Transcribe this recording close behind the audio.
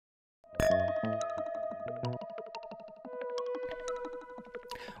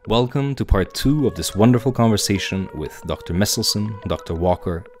Welcome to part 2 of this wonderful conversation with Dr. Meselson, Dr.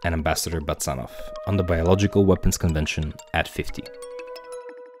 Walker, and Ambassador Batsanov on the Biological Weapons Convention at 50.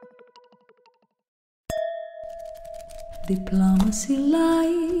 Diplomacy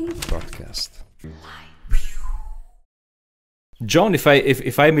Live Broadcast. John, if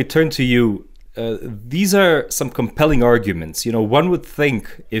I may turn to you, these are some compelling arguments. You know, one would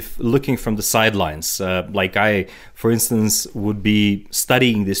think, if looking from the sidelines, like I, for instance, would be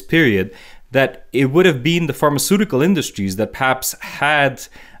studying this period, that it would have been the pharmaceutical industries that perhaps had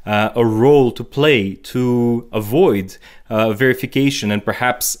a role to play to avoid verification, and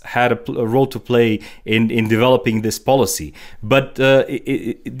perhaps had a role to play in developing this policy. But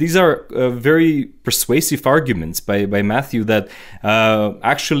these are very persuasive arguments by Matthew that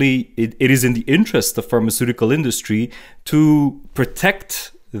actually it is in the interest of pharmaceutical industry to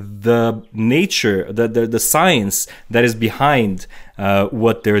protect the nature, the science that is behind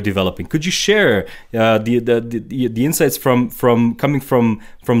what they're developing. Could you share the insights from coming from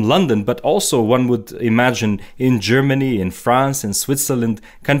London, but also one would imagine in Germany, in France, in Switzerland,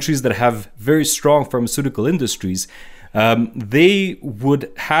 countries that have very strong pharmaceutical industries, they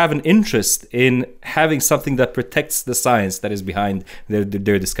would have an interest in having something that protects the science that is behind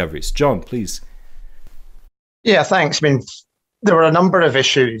their discoveries. John, please. Yeah, thanks. I mean, there were a number of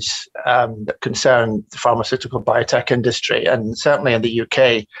issues that concern the pharmaceutical biotech industry, and certainly in the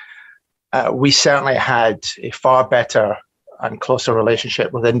UK, we certainly had a far better and closer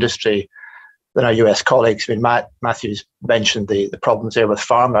relationship with industry than our US colleagues. I mean, Matthew's mentioned the problems there with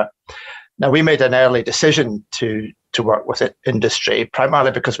pharma. Now, we made an early decision to work with industry, primarily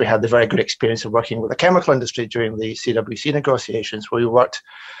because we had the very good experience of working with the chemical industry during the CWC negotiations, where we worked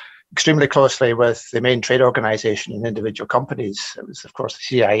extremely closely with the main trade organization and individual companies. It was, of course, the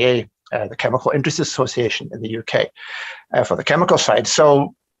CIA, the Chemical Industries Association in the UK, for the chemical side.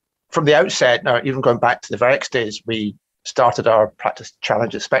 So from the outset, now even going back to the Verix days, we started our practice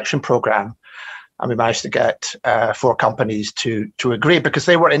challenge inspection program, and we managed to get 4 companies to agree, because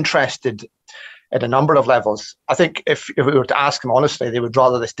they were interested at a number of levels. I think if we were to ask them honestly, they would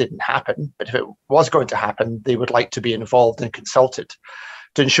rather this didn't happen. But if it was going to happen, they would like to be involved and consulted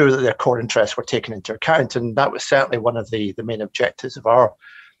to ensure that their core interests were taken into account. And that was certainly one of the main objectives of our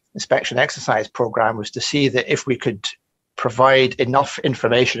inspection exercise program, was to see that if we could provide enough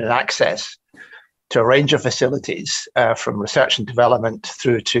information and access to a range of facilities, from research and development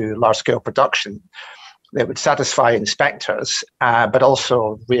through to large-scale production, that would satisfy inspectors, but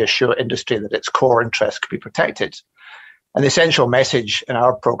also reassure industry that its core interests could be protected. And the essential message in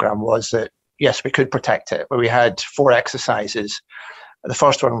our program was that, yes, we could protect it, but we had 4 exercises. The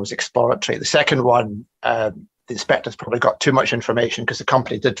first one was exploratory. The second one, the inspectors probably got too much information, because the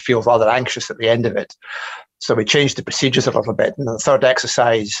company did feel rather anxious at the end of it. So we changed the procedures a little bit. And the third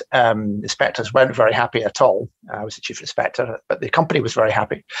exercise, inspectors weren't very happy at all. I was the chief inspector, but the company was very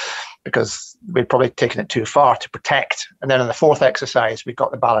happy, because we'd probably taken it too far to protect. And then in the fourth exercise, we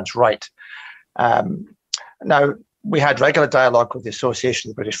got the balance right. Now, we had regular dialogue with the Association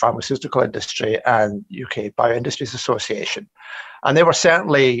of the British Pharmaceutical Industry and UK Bioindustries Association, and they were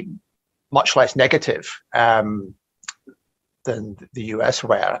certainly much less negative than the US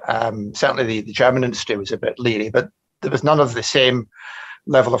were. Certainly the German industry was a bit leery, but there was none of the same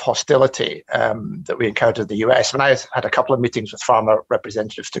level of hostility that we encountered in the US. And I had a couple of meetings with pharma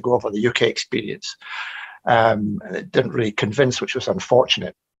representatives to go over the UK experience. And it didn't really convince, which was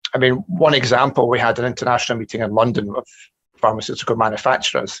unfortunate. I mean, one example, we had an international meeting in London of pharmaceutical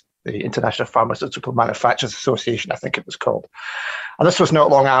manufacturers, the International Pharmaceutical Manufacturers Association, I think it was called. And this was not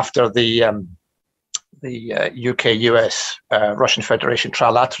long after the UK-US Russian Federation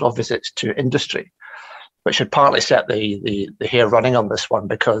trilateral visits to industry, which had partly set the hair running on this one,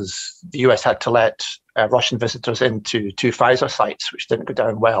 because the US had to let Russian visitors into 2 Pfizer sites, which didn't go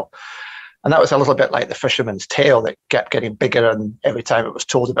down well. And that was a little bit like the fisherman's tale that kept getting bigger, and every time it was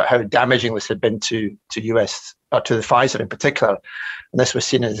told about how damaging this had been to US, or to the Pfizer in particular. And this was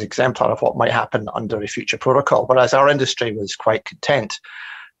seen as an exemplar of what might happen under a future protocol, whereas our industry was quite content.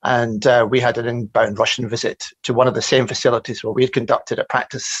 And we had an inbound Russian visit to one of the same facilities where we had conducted a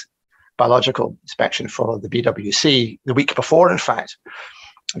practice biological inspection for the BWC the week before, in fact.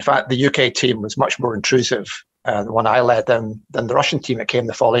 In fact, the UK team was much more intrusive, the one I led, than the Russian team that came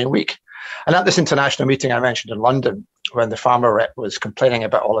the following week. And at this international meeting I mentioned in London, when the pharma rep was complaining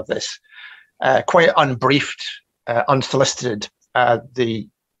about all of this, quite unbriefed, unsolicited, the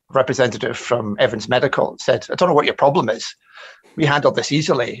representative from Evans Medical said, "I don't know what your problem is, we handled this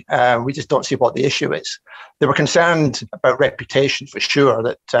easily. We just don't see what the issue is. They were concerned about reputation for sure,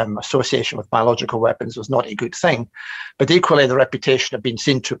 that association with biological weapons was not a good thing. But equally, the reputation of being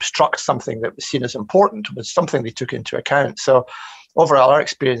seen to obstruct something that was seen as important was something they took into account. So overall, our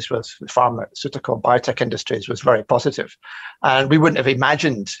experience with the pharmaceutical biotech industries was very positive. And we wouldn't have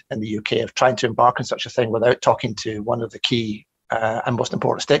imagined in the UK of trying to embark on such a thing without talking to one of the key and most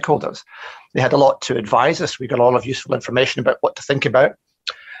important stakeholders. They had a lot to advise us. We got a lot of useful information about what to think about.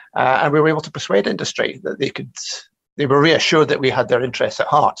 And we were able to persuade industry that they were reassured that we had their interests at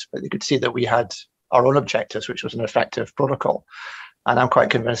heart, but they could see that we had our own objectives, which was an effective protocol. And I'm quite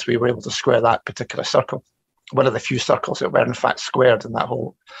convinced we were able to square that particular circle. One of the few circles that were in fact squared in that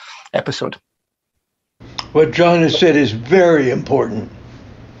whole episode. What John has said is very important.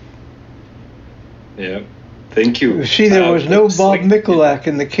 Yeah, thank you. You see, there was no Bob Michalak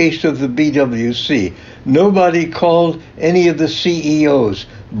in the case of the BWC. Nobody called any of the CEOs.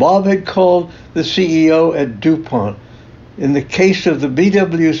 Bob had called the CEO at DuPont. In the case of the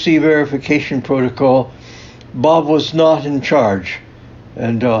BWC verification protocol, Bob was not in charge,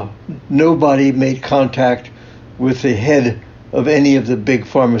 and nobody made contact with the head of any of the big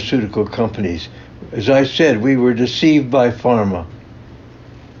pharmaceutical companies. As I said, we were deceived by pharma.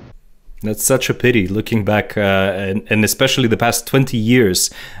 That's such a pity, looking back, and especially the past 20 years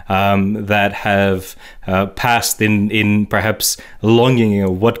that have passed in perhaps longing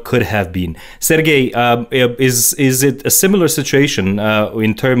of what could have been. Sergei, is it a similar situation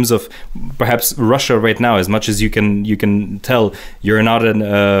in terms of perhaps Russia right now? As much as you can tell, you're not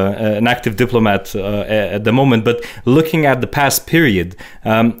an active diplomat at the moment, but looking at the past period,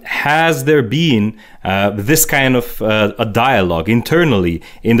 has there been this kind of a dialogue internally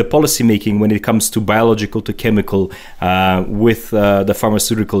in the policy making when it comes to biological to chemical with the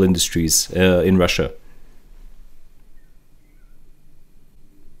pharmaceutical industries in Russia?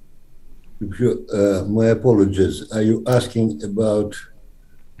 My apologies. Are you asking about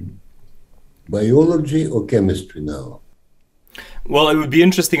biology or chemistry now? Well, it would be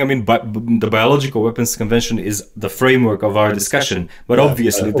interesting. I mean, the Biological Weapons Convention is the framework of our discussion, but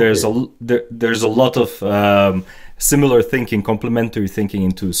obviously okay. there's a lot of similar thinking, complementary thinking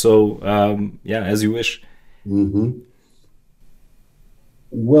into. So, yeah, as you wish. Mm-hmm.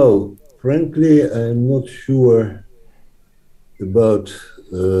 Well, frankly, I'm not sure about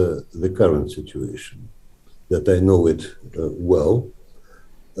the current situation, that I know it well.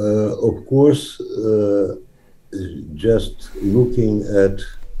 Of course, just looking at,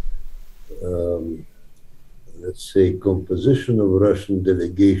 let's say, composition of Russian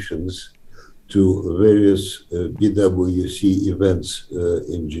delegations to various BWC events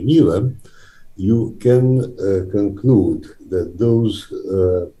in Geneva, you can conclude that those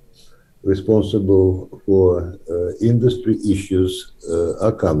responsible for industry issues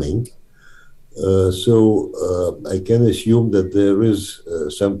are coming. So I can assume that there is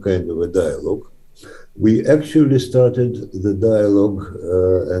some kind of a dialogue. We actually started the dialogue,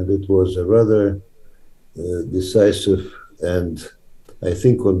 and it was a rather decisive and, I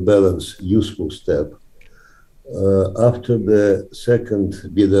think, on balance, useful step. After the second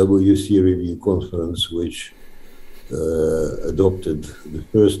BWC review conference, which adopted the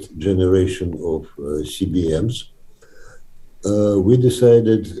first generation of CBMs, we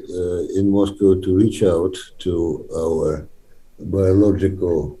decided in Moscow to reach out to our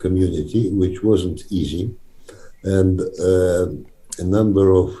biological community, which wasn't easy. And a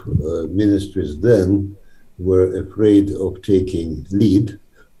number of ministries then were afraid of taking lead.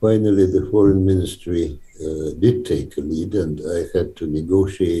 Finally, the foreign ministry did take a lead, and I had to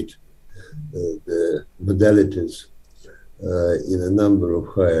negotiate the modalities in a number of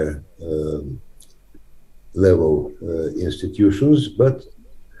higher level institutions, but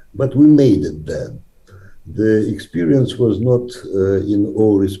we made it then. The experience was not in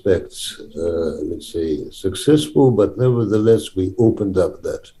all respects, let's say, successful, but nevertheless, we opened up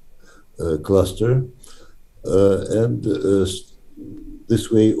that cluster, and this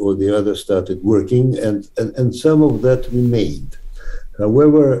way or the other started working, and some of that remained.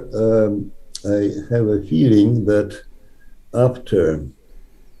 However, I have a feeling that after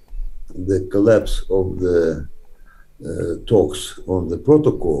the collapse of the talks on the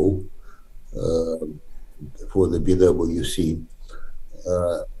protocol for the BWC,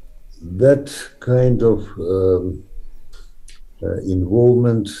 that kind of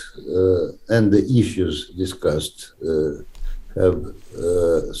involvement and the issues discussed have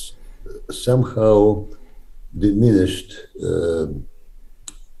somehow diminished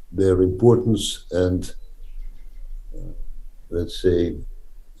their importance and, let's say,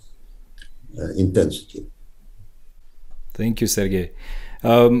 intensity. Thank you, Sergey.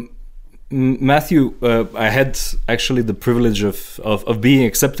 Matthew, I had actually the privilege of being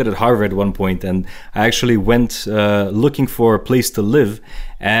accepted at Harvard at one point, and I actually went looking for a place to live,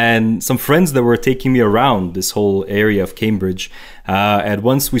 and some friends that were taking me around this whole area of Cambridge. And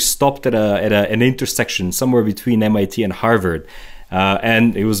once we stopped at an intersection somewhere between MIT and Harvard.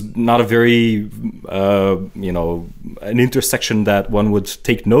 And it was not a very, an intersection that one would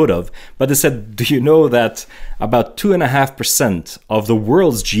take note of. But they said, do you know that about 2.5% of the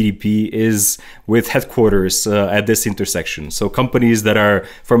world's GDP is with headquarters at this intersection? So companies that are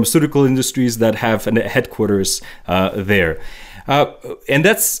pharmaceutical industries that have headquarters there. And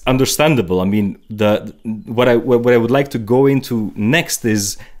that's understandable. I mean, what I would like to go into next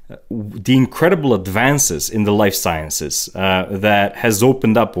is the incredible advances in the life sciences that has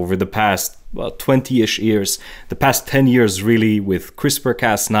opened up over the past 20-ish years, the past 10 years really, with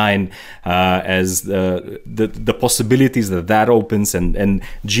CRISPR-Cas9 as the possibilities that opens, and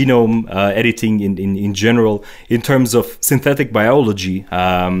genome editing in general, in terms of synthetic biology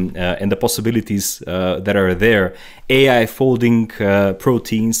and the possibilities that are there, AI folding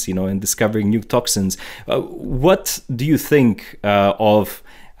proteins, and discovering new toxins. What do you think of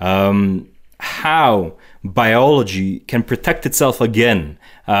how biology can protect itself again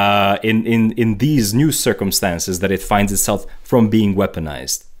in these new circumstances that it finds itself from being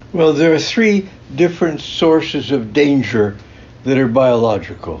weaponized? Well, there are three different sources of danger that are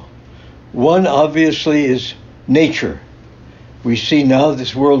biological. One, obviously, is nature. We see now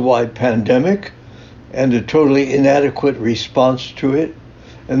this worldwide pandemic and a totally inadequate response to it,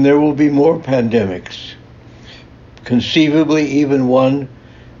 and there will be more pandemics, conceivably even one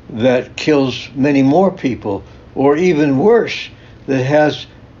that kills many more people, or even worse, that has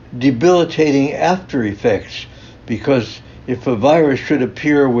debilitating after effects. Because if a virus should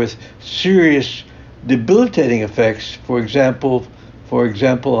appear with serious debilitating effects, for example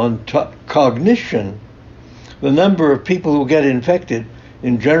on cognition, the number of people who get infected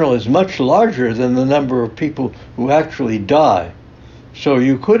in general is much larger than the number of people who actually die. So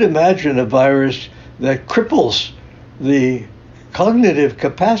you could imagine a virus that cripples the cognitive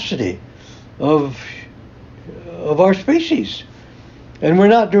capacity of our species. And we're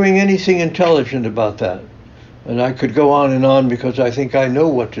not doing anything intelligent about that. And I could go on and on because I think I know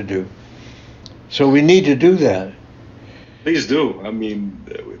what to do. So we need to do that. Please do. I mean,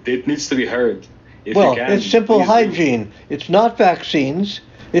 it needs to be heard. Well, it's simple hygiene. It's not vaccines,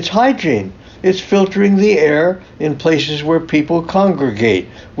 it's hygiene. It's filtering the air in places where people congregate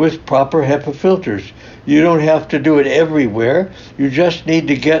with proper HEPA filters. You don't have to do it everywhere. You just need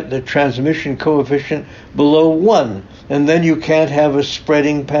to get the transmission coefficient below 1, and then you can't have a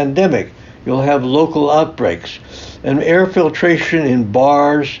spreading pandemic. You'll have local outbreaks. And air filtration in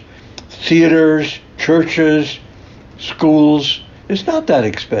bars, theaters, churches, schools, it's not that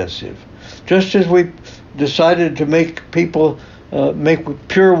expensive. Just as we decided to make people make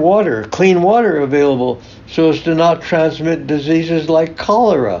pure water, clean water available so as to not transmit diseases like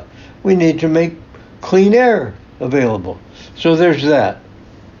cholera, we need to make clean air available. So there's that.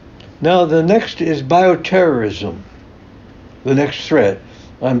 Now the next is bioterrorism, the next threat.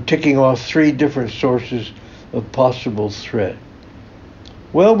 I'm ticking off 3 different sources of possible threat.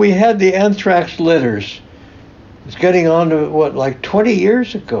 Well, we had the anthrax letters. It's getting on to, like 20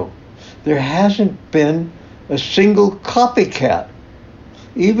 years ago. There hasn't been a single copycat,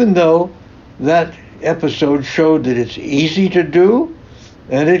 even though that episode showed that it's easy to do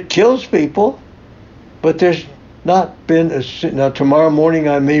and it kills people. But there's not been now tomorrow morning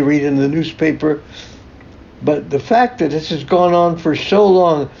I may read in the newspaper, but the fact that this has gone on for so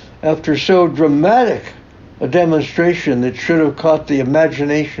long after so dramatic a demonstration that should have caught the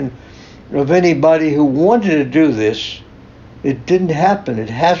imagination of anybody who wanted to do this, it didn't happen. It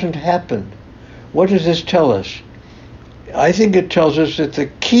hasn't happened. What does this tell us? I think it tells us that the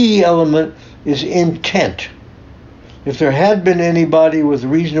key element is intent. If there had been anybody with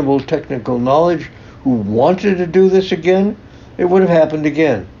reasonable technical knowledge who wanted to do this again, it would have happened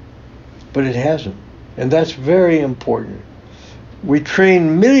again. But it hasn't. And that's very important. We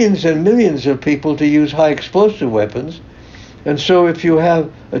train millions and millions of people to use high explosive weapons. And so if you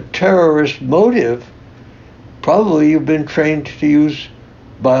have a terrorist motive, probably you've been trained to use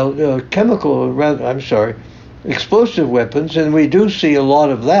explosive weapons, and we do see a lot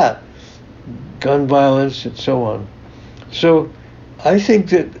of that, gun violence and so on. So I think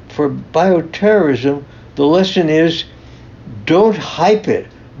that for bioterrorism, the lesson is don't hype it.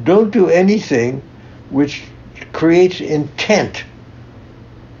 Don't do anything which creates intent.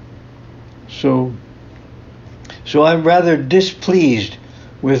 So I'm rather displeased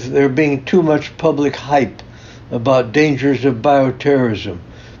with there being too much public hype about dangers of bioterrorism.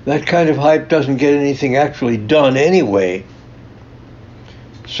 That kind of hype doesn't get anything actually done anyway.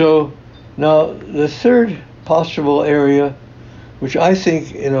 So now the third possible area, which I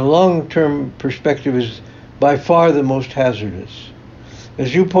think in a long-term perspective is by far the most hazardous.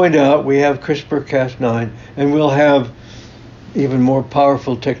 As you point out, we have CRISPR-Cas9, and we'll have even more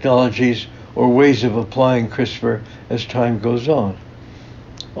powerful technologies or ways of applying CRISPR as time goes on.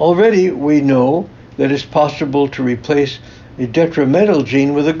 Already we know that it's possible to replace a detrimental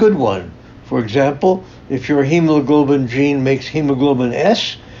gene with a good one. For example, if your hemoglobin gene makes hemoglobin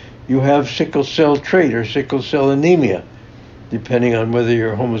S, you have sickle cell trait or sickle cell anemia, depending on whether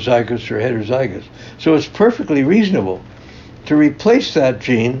you're homozygous or heterozygous. So it's perfectly reasonable to replace that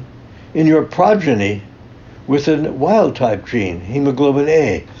gene in your progeny with a wild-type gene, hemoglobin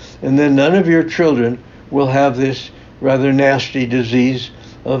A, and then none of your children will have this rather nasty disease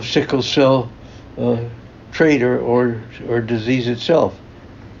of sickle cell trait or disease itself.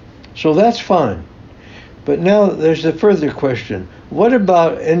 So that's fine. But now there's the further question. What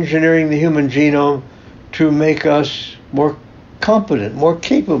about engineering the human genome to make us more competent, more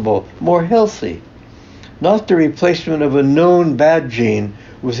capable, more healthy? Not the replacement of a known bad gene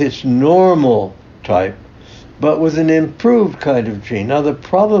with its normal type, but with an improved kind of gene. Now the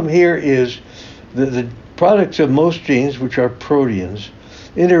problem here is that the products of most genes, which are proteins,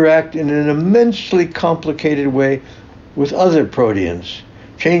 interact in an immensely complicated way with other proteins.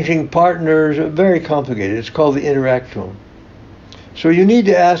 Changing partners are very complicated. It's called the interactome. So you need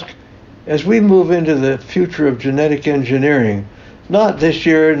to ask, as we move into the future of genetic engineering, not this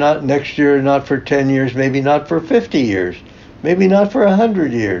year, not next year, not for 10 years, maybe not for 50 years, maybe not for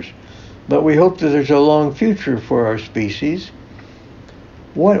 100 years, but we hope that there's a long future for our species.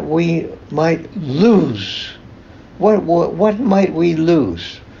 What we might lose, what might we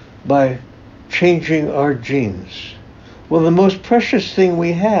lose by changing our genes? Well, the most precious thing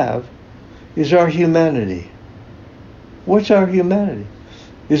we have is our humanity. What's our humanity?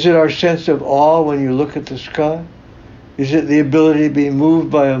 Is it our sense of awe when you look at the sky? Is it the ability to be moved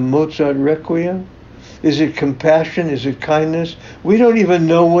by a Mozart requiem? Is it compassion? Is it kindness? We don't even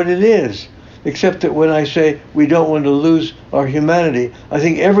know what it is, except that when I say we don't want to lose our humanity, I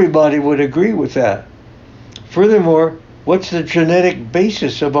think everybody would agree with that. Furthermore, what's the genetic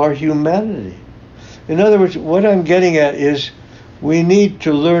basis of our humanity? In other words, what I'm getting at is we need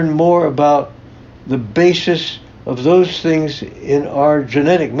to learn more about the basis of those things in our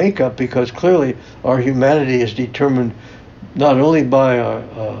genetic makeup, because clearly our humanity is determined not only by our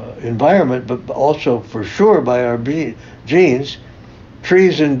environment, but also for sure by our genes.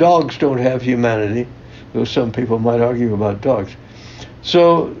 Trees and dogs don't have humanity, though some people might argue about dogs.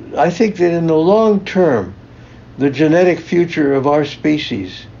 So I think that in the long term, the genetic future of our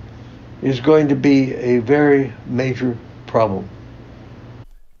species is going to be a very major problem.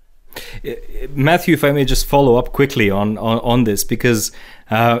 Matthew, if I may just follow up quickly on this, because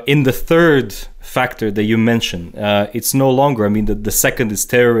in the third factor that you mentioned, it's no longer, I mean, the second is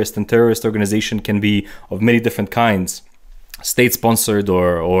terrorist, and terrorist organization can be of many different kinds, state-sponsored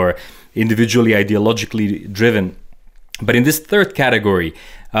or individually ideologically driven. But in this third category,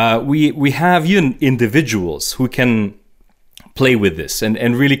 we have even individuals who can play with this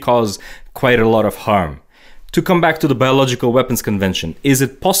and really cause quite a lot of harm. To come back to the Biological Weapons Convention, is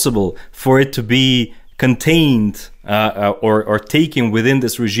it possible for it to be contained or taken within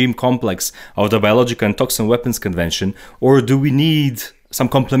this regime complex of the Biological and Toxin Weapons Convention, or do we need some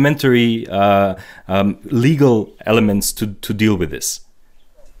complementary legal elements to deal with this?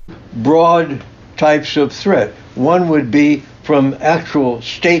 Broad types of threat. One would be from actual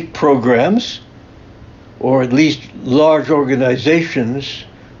state programs, or at least large organizations,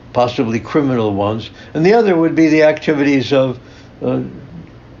 possibly criminal ones, and the other would be the activities of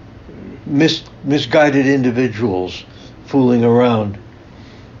misguided individuals fooling around.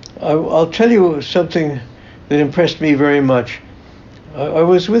 I'll tell you something that impressed me very much. I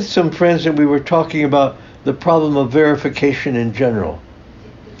was with some friends and we were talking about the problem of verification in general.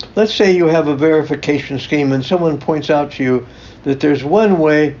 Let's say you have a verification scheme and someone points out to you that there's one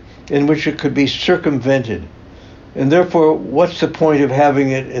way in which it could be circumvented. And therefore, what's the point of having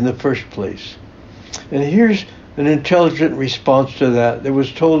it in the first place? And here's an intelligent response to that that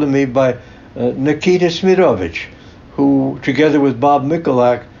was told to me by Nikita Smirovich, who, together with Bob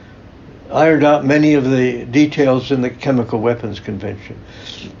Mikulak, ironed out many of the details in the Chemical Weapons Convention.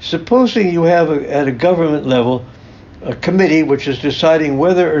 Supposing you have at a government level a committee which is deciding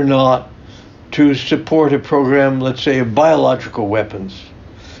whether or not to support a program, let's say, of biological weapons.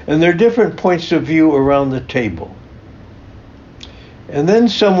 And there are different points of view around the table. And then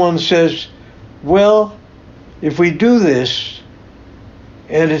someone says, well, if we do this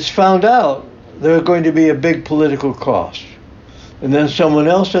and it's found out, there's going to be a big political cost. And then someone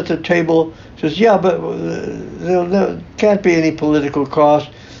else at the table says, yeah, but there can't be any political cost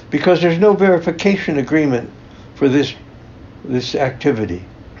because there's no verification agreement for this activity.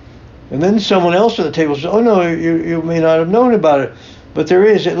 And then someone else at the table says, oh no, you may not have known about it, but there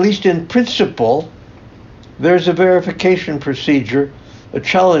is, at least in principle, there's a verification procedure, a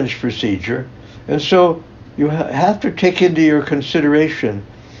challenge procedure. And so you have to take into your consideration,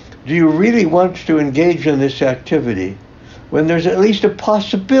 do you really want to engage in this activity when there's at least a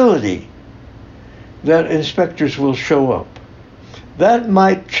possibility that inspectors will show up? That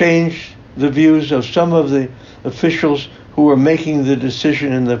might change the views of some of the officials who are making the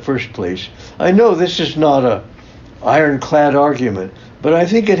decision in the first place. I know this is not a ironclad argument, but I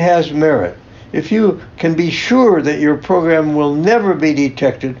think it has merit. If you can be sure that your program will never be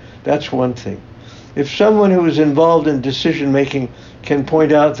detected, that's one thing. If someone who is involved in decision making can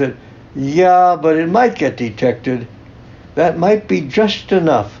point out that, yeah, but it might get detected, that might be just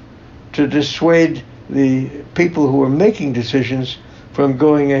enough to dissuade the people who are making decisions from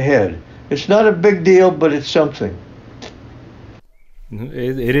going ahead. It's not a big deal, but it's something.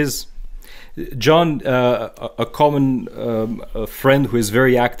 It is. John, a common friend who is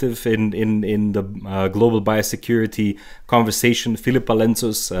very active in the global biosecurity conversation, Philip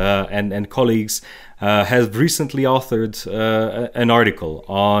Alenzos and colleagues, has recently authored an article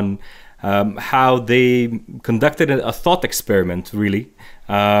on how they conducted a thought experiment, really,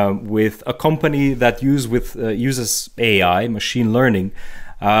 with a company that uses AI, machine learning,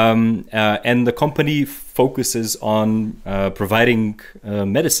 and the company focuses on providing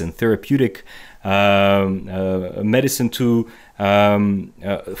medicine, therapeutic medicine to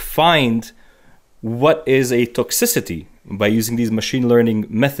find what is a toxicity by using these machine learning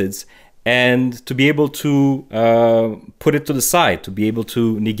methods, and to be able to put it to the side, to be able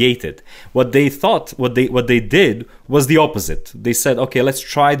to negate it. What they thought, what they did was the opposite. They said, okay, let's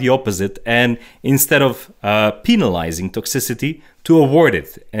try the opposite, and instead of penalizing toxicity, to award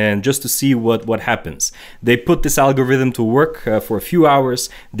it, and just to see what happens. They put this algorithm to work for a few hours.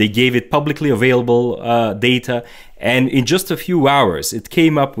 They gave it publicly available data, and in just a few hours, it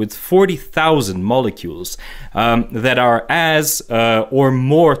came up with 40,000 molecules that are as or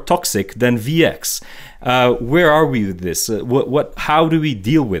more toxic than VX. Where are we with this? How do we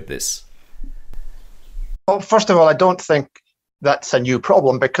deal with this? Well, first of all, I don't think that's a new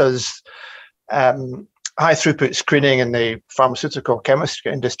problem because high throughput screening in the pharmaceutical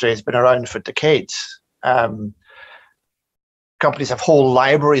chemistry industry has been around for decades. Companies have whole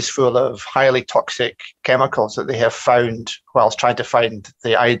libraries full of highly toxic chemicals that they have found whilst trying to find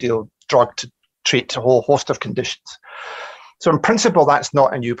the ideal drug to treat a whole host of conditions. So in principle, that's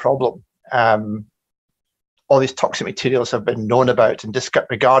not a new problem. All these toxic materials have been known about and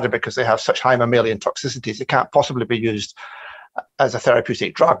disregarded because they have such high mammalian toxicities. They can't possibly be used as a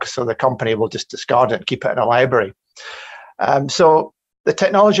therapeutic drug, so the company will just discard it and keep it in a library. So the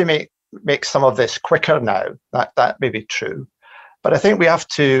technology makes some of this quicker now. That may be true. But I think we have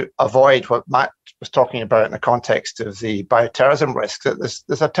to avoid what Matt was talking about in the context of the bioterrorism risk, that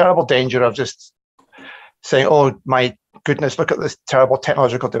there's a terrible danger of just saying, oh, my goodness, look at this terrible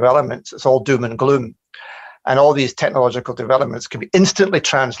technological developments. It's all doom and gloom. And all these technological developments can be instantly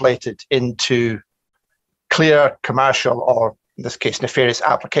translated into clear commercial, or in this case, nefarious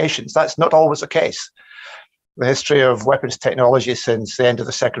applications. That's not always the case. The history of weapons technology since the end of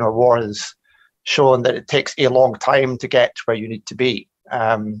the Second World War has shown that it takes a long time to get where you need to be.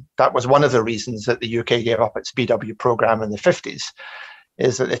 That was one of the reasons that the UK gave up its BW program in the 50s,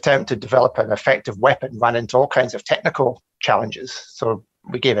 is that the attempt to develop an effective weapon ran into all kinds of technical challenges. So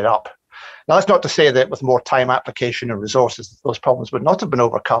we gave it up. Now, that's not to say that with more time, application, and resources, those problems would not have been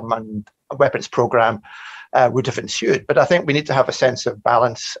overcome and a weapons program would have ensued. But I think we need to have a sense of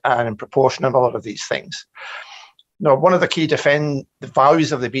balance and proportion of a lot of these things. Now, one of the key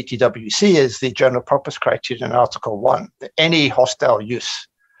values of the BTWC is the general purpose criteria in Article 1, that any hostile use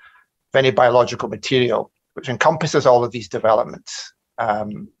of any biological material, which encompasses all of these developments,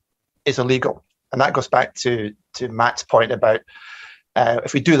 is illegal. And that goes back to Matt's point about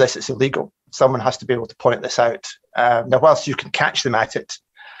if we do this, it's illegal. Someone has to be able to point this out. Now, whilst you can catch them at it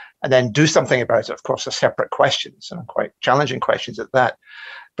and then do something about it, of course, are separate questions, and quite challenging questions at that.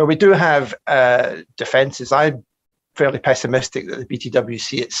 But we do have defences. I'm fairly pessimistic that the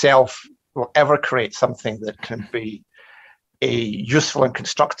BTWC itself will ever create something that can be a useful and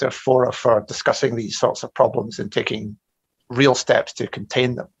constructive forum for discussing these sorts of problems and taking real steps to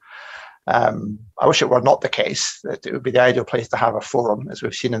contain them. I wish it were not the case, that it would be the ideal place to have a forum, as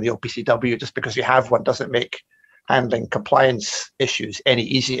we've seen in the OPCW. Just because you have one doesn't make handling compliance issues any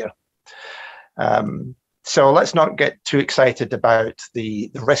easier. So let's not get too excited about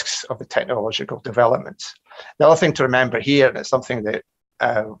the risks of the technological developments. The other thing to remember here, and it's something that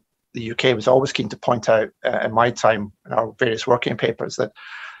the UK was always keen to point out in my time in our various working papers, that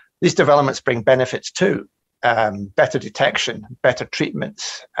these developments bring benefits too. Better detection, better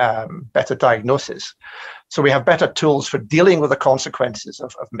treatments, better diagnosis. So we have better tools for dealing with the consequences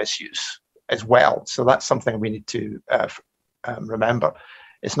of misuse as well. So that's something we need to remember.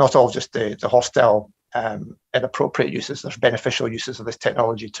 It's not all just the hostile, inappropriate uses. There's beneficial uses of this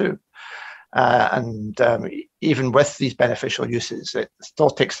technology too. And even with these beneficial uses, it still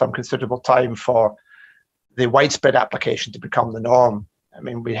takes some considerable time for the widespread application to become the norm. I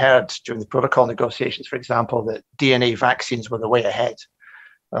mean, we heard during the protocol negotiations, for example, that DNA vaccines were the way ahead.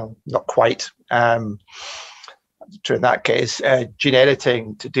 Well, not quite. True in that case. Gene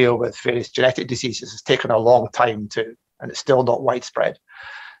editing to deal with various genetic diseases has taken a long time too, and it's still not widespread.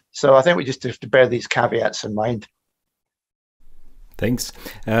 So I think we just have to bear these caveats in mind. Thanks.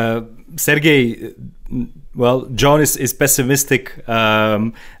 Sergey, well, John is pessimistic,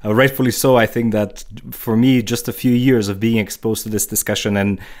 rightfully so. I think that for me, just a few years of being exposed to this discussion,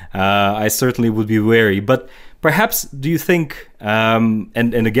 and I certainly would be wary. But perhaps, do you think, and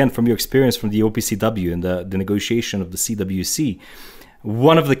again, from your experience from the OPCW and the negotiation of the CWC,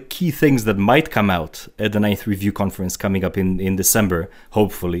 one of the key things that might come out at the 9th Review Conference coming up in December,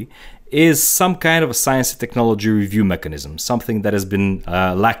 hopefully, is some kind of a science and technology review mechanism, something that has been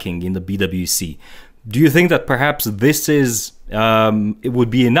lacking in the BWC. Do you think that perhaps this is, it would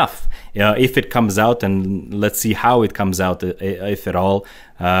be enough if it comes out, and let's see how it comes out, if at all,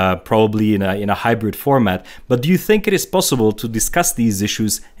 probably in a hybrid format. But do you think it is possible to discuss these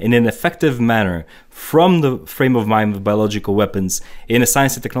issues in an effective manner from the frame of mind of biological weapons in a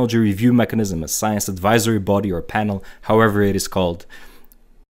science and technology review mechanism, a science advisory body or panel, however it is called?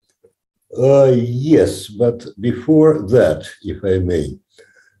 Yes, but before that, if I may,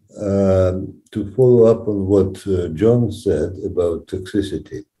 to follow up on what John said about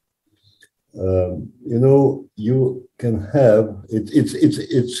toxicity, you can have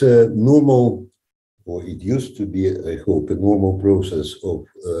it's a normal, or it used to be, I hope, a normal process of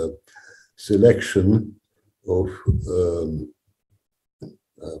selection of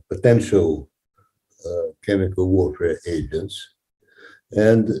potential chemical warfare agents.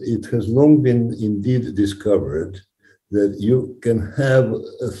 And it has long been indeed discovered that you can have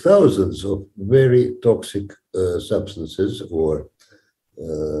thousands of very toxic substances or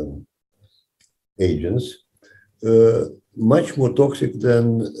agents, much more toxic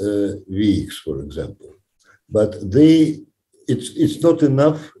than VX, for example. But it's not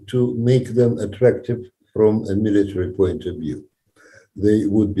enough to make them attractive from a military point of view. They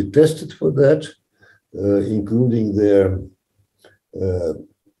would be tested for that, including their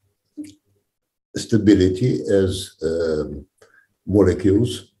stability as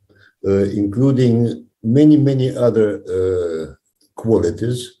molecules, including many other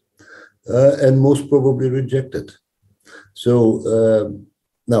qualities, and most probably rejected. So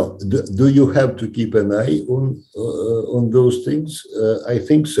now, do you have to keep an eye on those things? I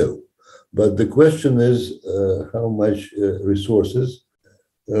think so. But the question is how much resources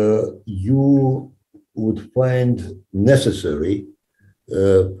you would find necessary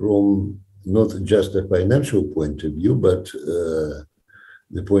from not just a financial point of view, but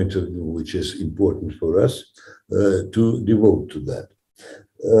the point of view which is important for us to devote to that.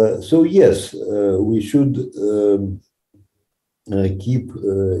 So yes, we should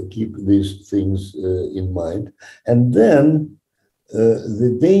keep these things in mind. And then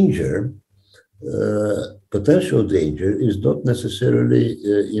the danger, potential danger, is not necessarily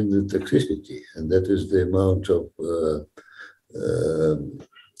in the toxicity, and that is the amount of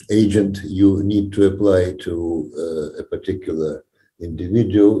agent you need to apply to a particular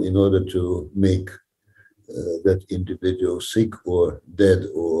individual in order to make that individual sick or dead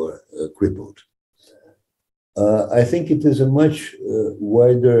or crippled. I think it is a much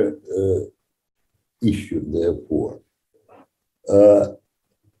wider issue, therefore.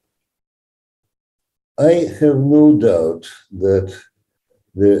 I have no doubt that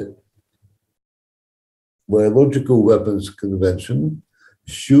the Biological Weapons Convention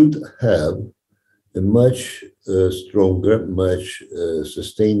should have a much stronger, much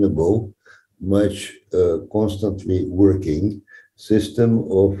sustainable, much constantly working system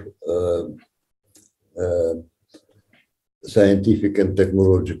of scientific and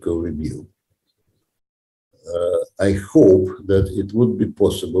technological review. I hope that it would be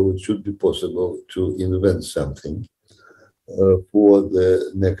possible, it should be possible to invent something for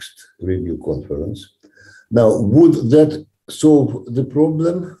the next review conference. Now, would that solve the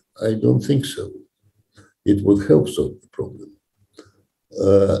problem? I don't think so. It would help solve the problem.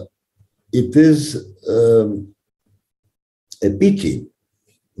 It is a pity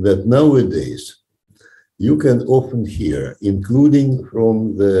that nowadays you can often hear, including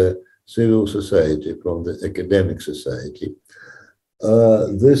from the civil society, from the academic society,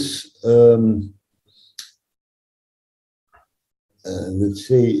 this, let's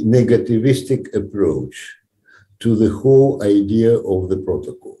say, negativistic approach to the whole idea of the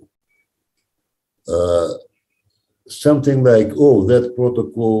protocol. Something like, oh, that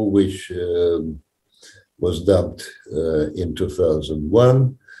protocol which was dumped in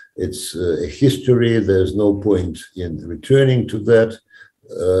 2001, it's a history, there's no point in returning to that,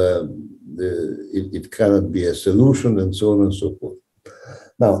 it cannot be a solution, and so on and so forth.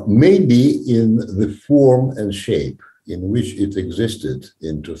 Now, maybe in the form and shape in which it existed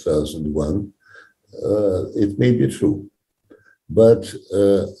in 2001, it may be true. But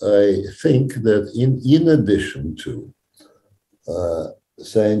I think that in addition to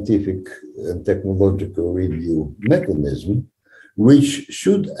scientific and technological review mechanism, which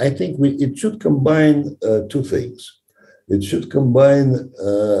should, I think, it should combine two things. It should combine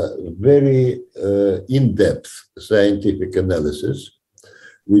very in-depth scientific analysis,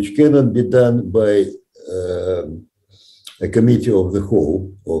 which cannot be done by a committee of the whole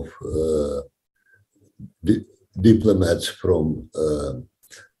of diplomats from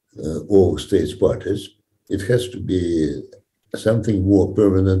all states parties. It has to be something more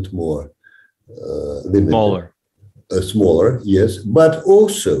permanent, more limited. Smaller. Smaller, yes. But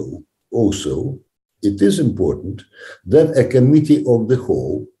also, it is important that a committee of the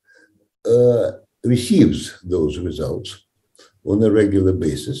whole receives those results on a regular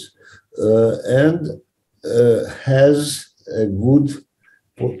basis and has a good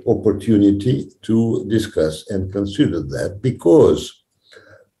opportunity to discuss and consider that, because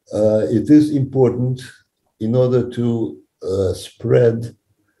it is important in order to spread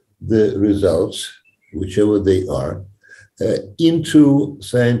the results, whichever they are, into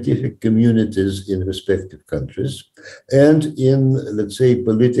scientific communities in respective countries and in, let's say,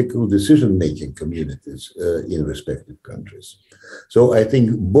 political decision-making communities in respective countries. So I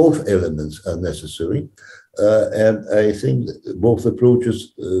think both elements are necessary. And I think both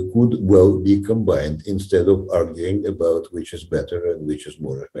approaches could well be combined instead of arguing about which is better and which is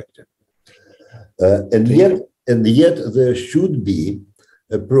more effective. And yet there should be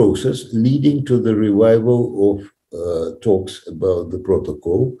a process leading to the revival of talks about the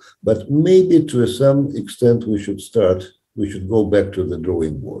protocol, but maybe to some extent we should go back to the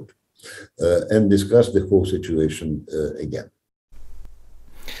drawing board and discuss the whole situation again.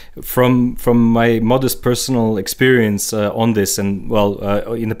 From my modest personal experience on this, and well,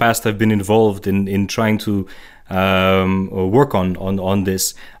 in the past I've been involved in trying to work on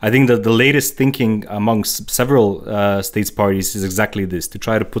this. I think that the latest thinking amongst several states parties is exactly this: to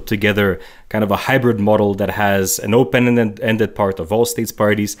try to put together kind of a hybrid model that has an open-ended part of all states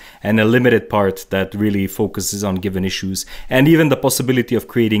parties and a limited part that really focuses on given issues, and even the possibility of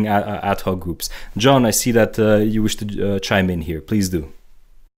creating ad hoc groups. John, I see that you wish to chime in here. Please do.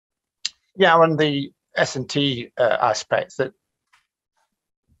 Yeah, on the S&T aspects, that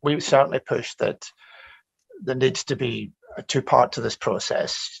we certainly push that there needs to be a two-part to this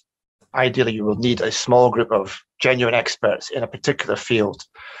process. Ideally, you will need a small group of genuine experts in a particular field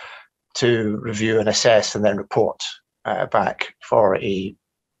to review and assess and then report back for a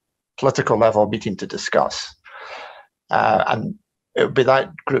political level meeting to discuss. And it would be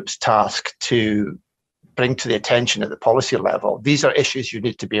that group's task to bring to the attention at the policy level, these are issues you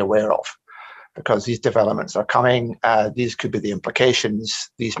need to be aware of, because these developments are coming. These could be the implications.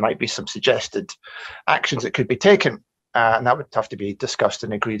 These might be some suggested actions that could be taken, and that would have to be discussed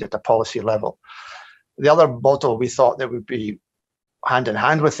and agreed at the policy level. The other model we thought that would be hand in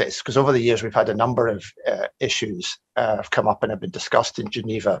hand with this, because over the years we've had a number of issues have come up and have been discussed in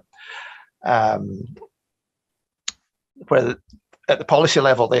Geneva, where at the policy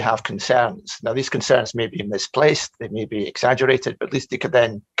level they have concerns. Now, these concerns may be misplaced, they may be exaggerated, but at least they could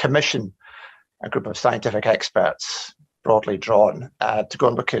then commission a group of scientific experts, broadly drawn, to go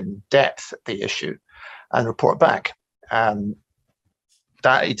and look in depth at the issue and report back.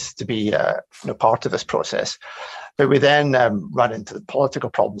 That needs to be part of this process. But we then run into the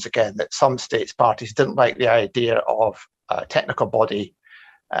political problems again, that some states parties didn't like the idea of a technical body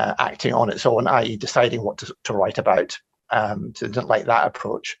acting on its own, i.e. deciding what to write about. So they didn't like that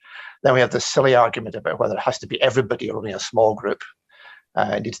approach. Then we have this silly argument about whether it has to be everybody or only a small group.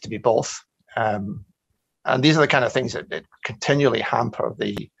 It needs to be both. And these are the kind of things that continually hamper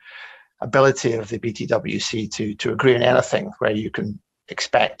the ability of the BTWC to agree on anything where you can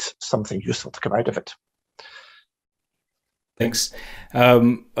expect something useful to come out of it. Thanks.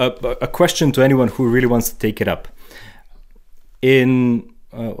 A question to anyone who really wants to take it up.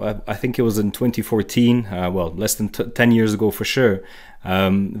 I think it was in 2014, well, less than 10 years ago for sure,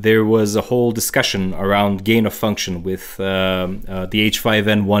 there was a whole discussion around gain of function with the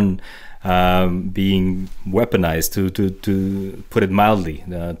H5N1 being weaponized, to put it mildly,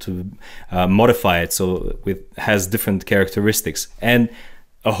 to modify it so it has different characteristics. And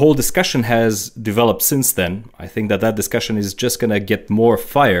a whole discussion has developed since then. I think that discussion is just going to get more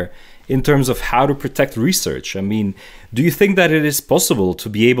fire in terms of how to protect research. I mean, do you think that it is possible to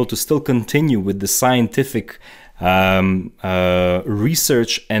be able to still continue with the scientific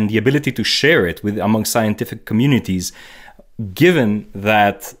research and the ability to share it among scientific communities, given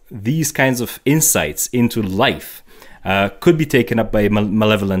that these kinds of insights into life could be taken up by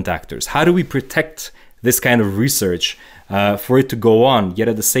malevolent actors? How do we protect this kind of research for it to go on, yet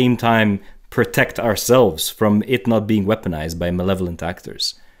at the same time protect ourselves from it not being weaponized by malevolent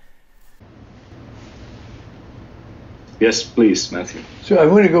actors? Yes, please, Matthew. So I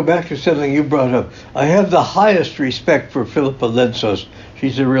want to go back to something you brought up. I have the highest respect for Philippa Lentsos.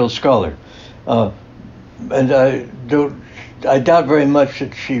 She's a real scholar. And I doubt very much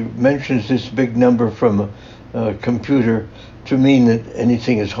that she mentions this big number from a computer to mean that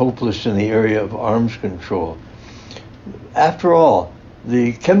anything is hopeless in the area of arms control. After all,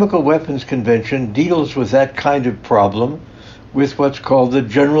 the Chemical Weapons Convention deals with that kind of problem with what's called the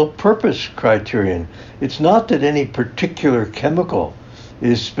general purpose criterion. It's not that any particular chemical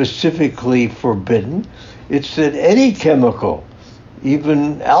is specifically forbidden. It's that any chemical,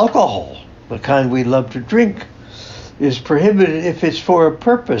 even alcohol, the kind we love to drink, is prohibited if it's for a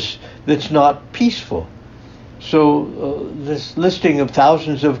purpose that's not peaceful. So this listing of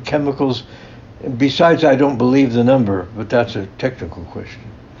thousands of chemicals, besides I don't believe the number, but that's a technical question.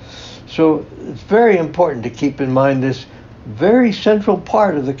 So it's very important to keep in mind this very central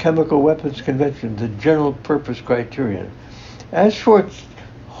part of the Chemical Weapons Convention, the general purpose criterion. As for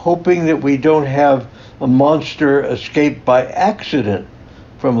hoping that we don't have a monster escape by accident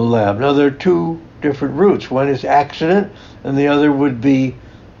from a lab, now there are two different routes. One is accident and the other would be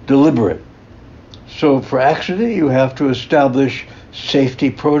deliberate. So for accident, you have to establish safety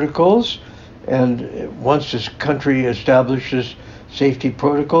protocols, and once this country establishes safety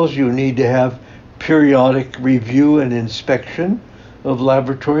protocols, you need to have periodic review and inspection of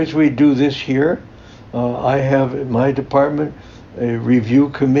laboratories. We do this here. I have in my department a review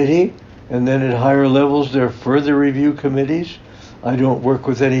committee, and then at higher levels there are further review committees. I don't work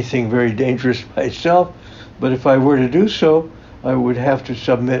with anything very dangerous myself, but if I were to do so, I would have to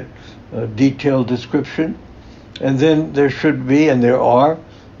submit a detailed description. And then there should be, and there are,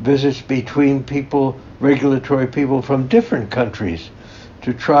 visits between people, regulatory people from different countries,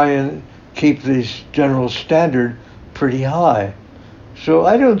 to try and keep this general standard pretty high. So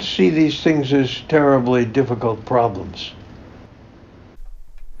I don't see these things as terribly difficult problems.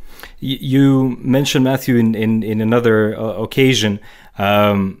 You mentioned, Matthew, in another occasion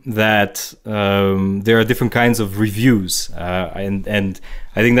that there are different kinds of reviews, and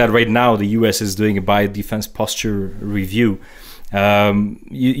I think that right now the U.S. is doing a biodefense posture review.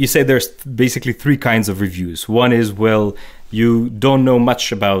 You say there's basically three kinds of reviews. One is, well, you don't know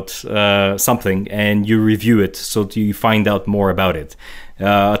much about something and you review it so you find out more about it.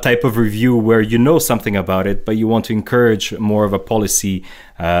 A type of review where you know something about it, but you want to encourage more of a policy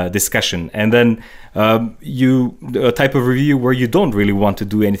discussion. And then a type of review where you don't really want to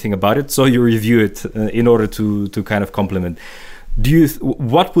do anything about it, so you review it in order to kind of complement.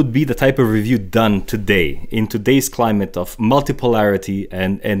 What would be the type of review done today, in today's climate of multipolarity,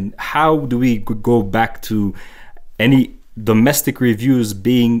 and how do we go back to any domestic reviews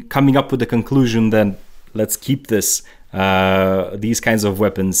coming up with the conclusion that let's keep these kinds of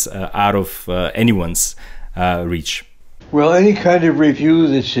weapons out of anyone's reach? Well, any kind of review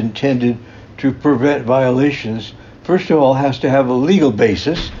that's intended to prevent violations, first of all, has to have a legal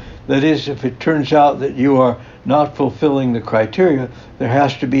basis. That is, if it turns out that you are not fulfilling the criteria, there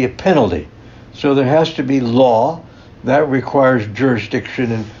has to be a penalty. So there has to be law. That requires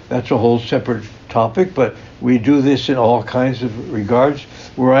jurisdiction, and that's a whole separate topic, but we do this in all kinds of regards.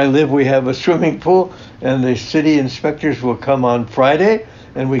 Where I live, we have a swimming pool, and the city inspectors will come on Friday,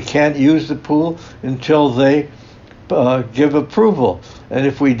 and we can't use the pool until they give approval. And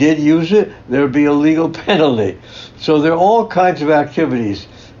if we did use it, there would be a legal penalty. So there are all kinds of activities.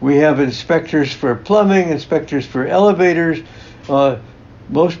 We have inspectors for plumbing, inspectors for elevators.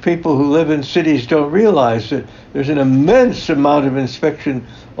 Most people who live in cities don't realize that there's an immense amount of inspection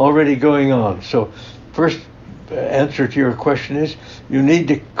already going on. So first answer to your question is you need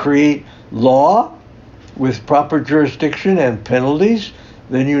to create law with proper jurisdiction and penalties.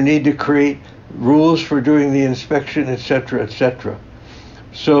 Then you need to create rules for doing the inspection, etc., etc.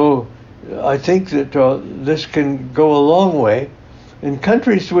 So I think that this can go a long way. In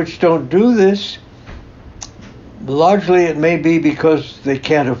countries which don't do this, largely it may be because they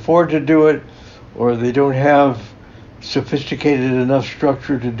can't afford to do it, or they don't have sophisticated enough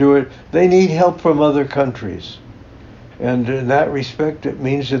structure to do it. They need help from other countries. And in that respect, it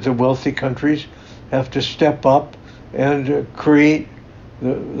means that the wealthy countries have to step up and create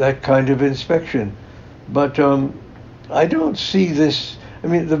that kind of inspection. But I don't see this. I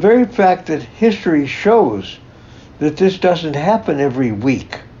mean, the very fact that history shows that this doesn't happen every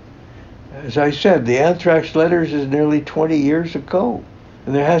week. As I said, the anthrax letters is nearly 20 years ago,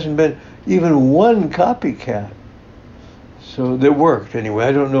 and there hasn't been even one copycat. So that worked anyway.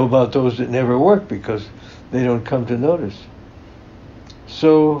 I don't know about those that never worked because they don't come to notice.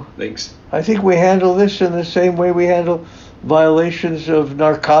 So thanks. I think we handle this in the same way we handle violations of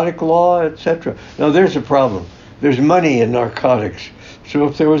narcotic law, etc. Now there's a problem. There's money in narcotics. So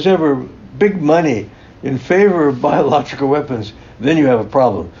if there was ever big money in favor of biological weapons, then you have a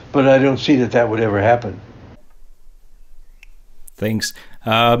problem. But I don't see that that would ever happen. Thanks.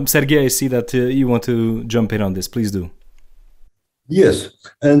 Sergei, I see that you want to jump in on this. Please do. Yes,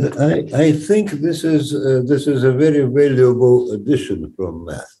 and I think this is a very valuable addition from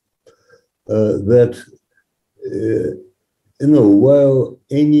math. That while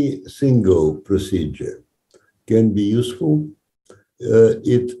any single procedure can be useful,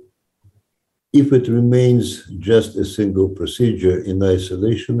 if it remains just a single procedure in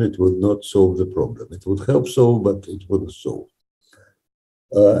isolation, it would not solve the problem. It would help solve, but it wouldn't solve.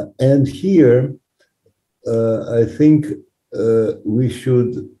 And here, I think we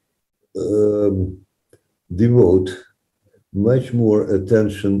should devote much more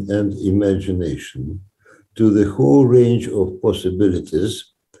attention and imagination to the whole range of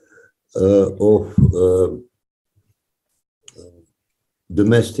possibilities of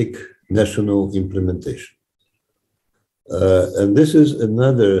domestic national implementation. And this is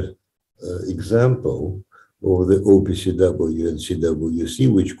another example of the OPCW and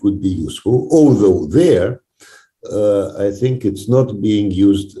CWC, which could be useful, although there, I think it's not being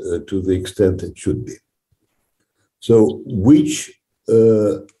used to the extent it should be. So which,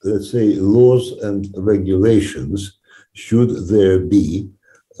 let's say, laws and regulations should there be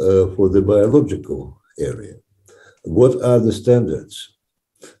for the biological area? What are the standards?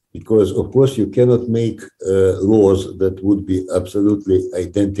 Because, of course, you cannot make laws that would be absolutely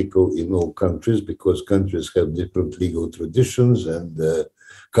identical in all countries, because countries have different legal traditions and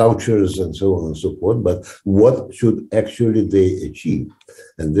cultures and so on and so forth. But what should actually they achieve?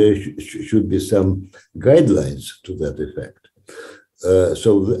 And there should be some guidelines to that effect.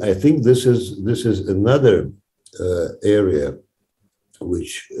 So I think this is another area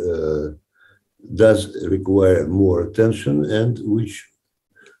which does require more attention and which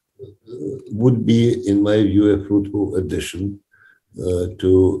would be, in my view, a fruitful addition to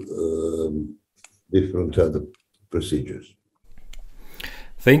different other procedures.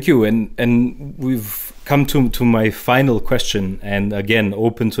 Thank you. And we've come to my final question, and again,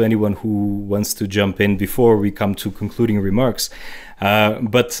 open to anyone who wants to jump in before we come to concluding remarks.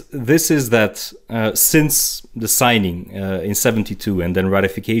 But this is that since the signing in 72 and then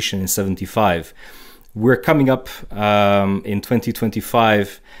ratification in 75, we're coming up in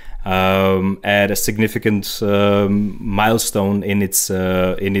 2025 at a significant milestone in its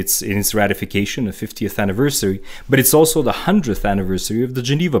ratification, the 50th anniversary, but it's also the 100th anniversary of the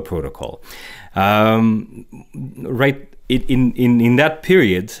Geneva Protocol. Right in that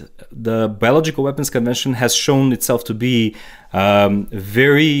period, the Biological Weapons Convention has shown itself to be a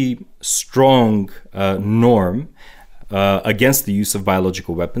very strong norm against the use of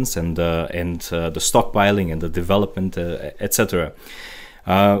biological weapons and the stockpiling and the development, etc.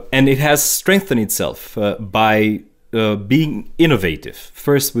 And it has strengthened itself by being innovative.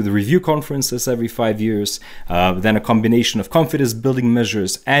 First with review conferences every 5 years, then a combination of confidence building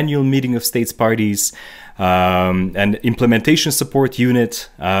measures, annual meeting of states parties, an implementation support unit,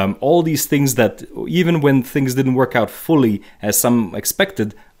 all these things that even when things didn't work out fully as some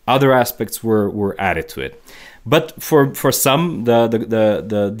expected, other aspects were added to it. But for some,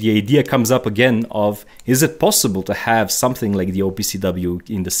 the idea comes up again of, is it possible to have something like the OPCW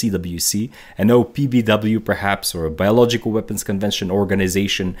in the CWC, an OPBW perhaps, or a Biological Weapons Convention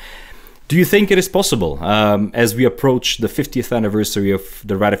organization? Do you think it is possible, as we approach the 50th anniversary of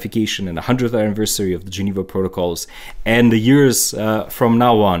the ratification and the 100th anniversary of the Geneva Protocols, and the years from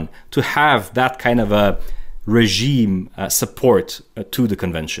now on, to have that kind of a regime support to the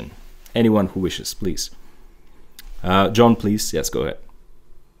convention? Anyone who wishes, please. John, please. Yes, go ahead.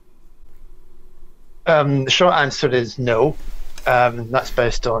 The short answer is no. That's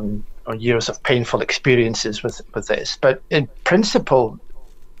based on years of painful experiences with this. But in principle,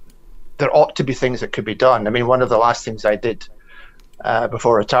 there ought to be things that could be done. I mean, one of the last things I did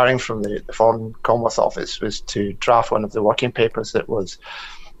before retiring from the Foreign Commonwealth Office was to draft one of the working papers that was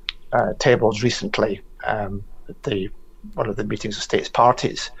tabled recently at one of the meetings of states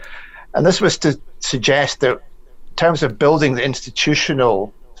parties. And this was to suggest that in terms of building the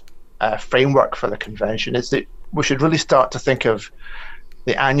institutional framework for the convention, is that we should really start to think of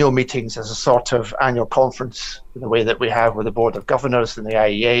the annual meetings as a sort of annual conference in the way that we have with the Board of Governors and the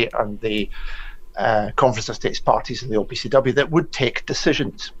IEA and the Conference of States Parties and the OPCW that would take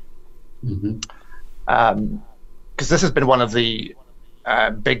decisions. Because this has been one of the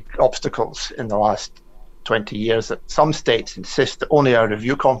big obstacles in the last 20 years, that some states insist that only a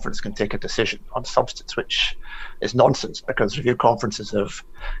review conference can take a decision on substance, which is nonsense, because review conferences have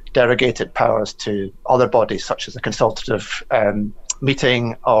derogated powers to other bodies such as the consultative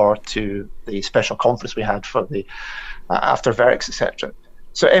meeting or to the special conference we had for the after Verix, etc.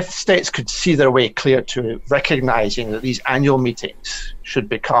 So if states could see their way clear to recognizing that these annual meetings should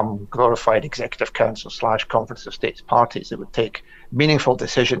become glorified executive council / conference of states parties that would take meaningful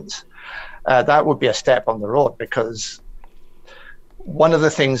decisions, that would be a step on the road. Because one of the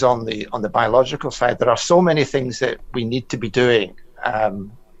things on the biological side, there are so many things that we need to be doing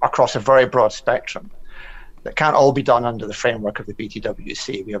across a very broad spectrum that can't all be done under the framework of the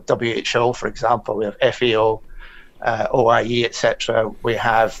BTWC. We have WHO, for example, we have FAO, OIE, etc. We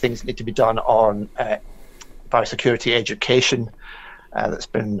have things that need to be done on biosecurity education. That's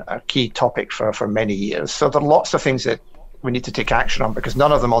been a key topic for many years. So there are lots of things that we need to take action on, because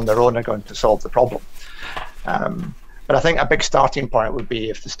none of them on their own are going to solve the problem. But I think a big starting point would be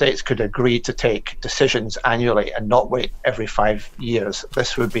if the states could agree to take decisions annually and not wait every 5 years.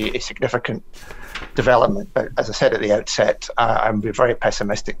 This would be a significant development. But as I said at the outset, I'm very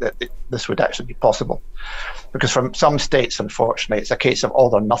pessimistic that this would actually be possible. Because from some states, unfortunately, it's a case of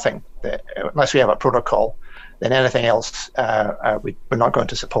all or nothing. Unless we have a protocol, then anything else we're not going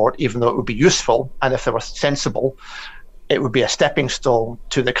to support, even though it would be useful. And if they were sensible, it would be a stepping stone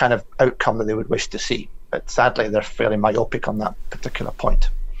to the kind of outcome that they would wish to see. But sadly, they're fairly myopic on that particular point.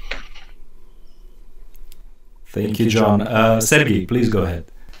 Thank you, John. Sergey, please go ahead.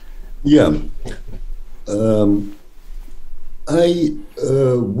 Yeah. I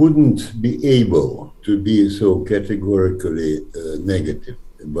wouldn't be able to be so categorically negative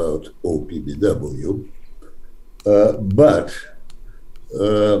about OPBW. But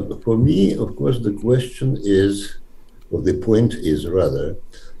for me, of course, the question is, or the point is rather,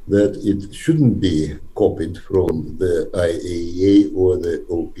 that it shouldn't be copied from the IAEA or the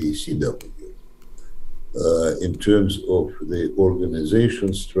OPCW in terms of the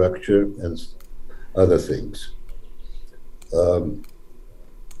organization structure and other things.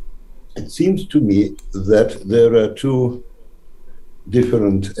 It seems to me that there are two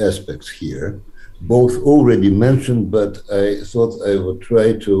different aspects here, both already mentioned, but I thought I would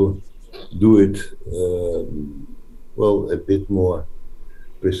try to do it, well, a bit more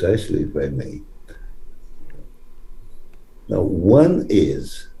precisely, if I may. Now, one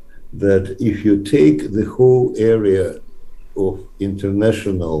is that if you take the whole area of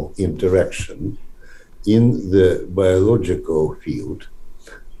international interaction in the biological field,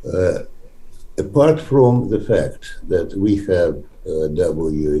 apart from the fact that we have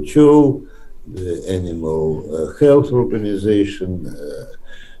WHO, the Animal Health Organization,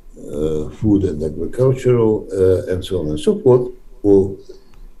 Food and Agricultural, and so on and so forth, all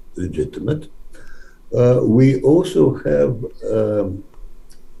legitimate. We also have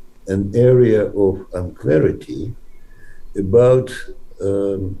an area of unclarity about,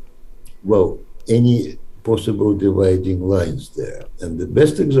 well, any possible dividing lines there. And the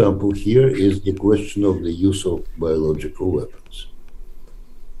best example here is the question of the use of biological weapons.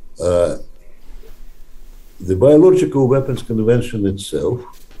 The Biological Weapons Convention itself,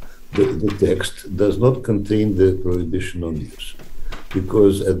 the text, does not contain the prohibition on use,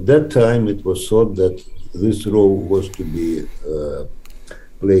 because at that time it was thought that this role was to be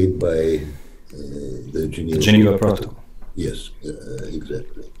played by Geneva Protocol. Yes,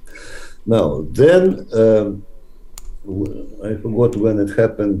 exactly. Now, then, I forgot when it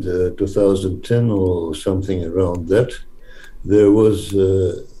happened, 2010 or something around that, there was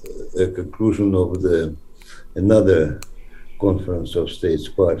a conclusion of another conference of states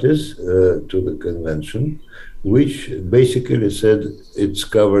parties to the convention, which basically said it's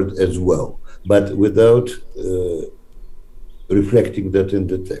covered as well, but without reflecting that in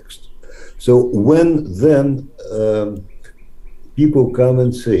the text. So when then people come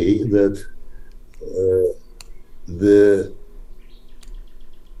and say that the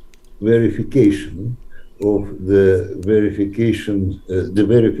verification of the verification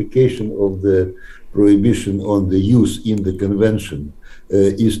of the prohibition on the use in the convention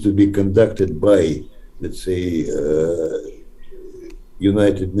is to be conducted by, let's say,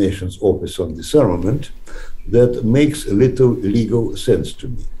 United Nations Office on Disarmament, that makes a little legal sense to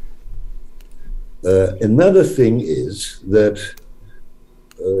me. Another thing is that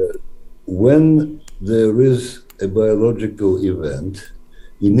when there is a biological event,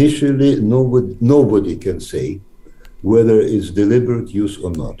 initially nobody can say whether it's deliberate use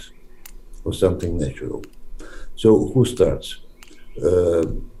or not, or something natural. So who starts?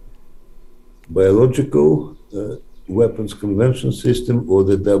 Biological weapons convention system or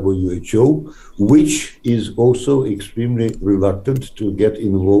the WHO, which is also extremely reluctant to get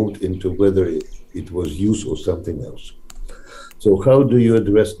involved into whether it was use or something else. So how do you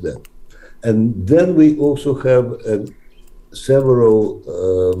address that? And then we also have several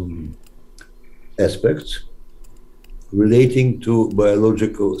aspects relating to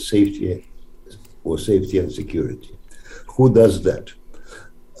biological safety or safety and security. Who does that?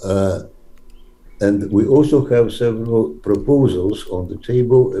 And we also have several proposals on the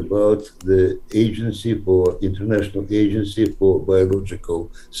table about the International Agency for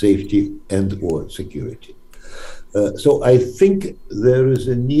Biological Safety and/or Security. So I think there is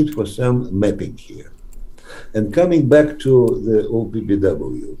a need for some mapping here. And coming back to the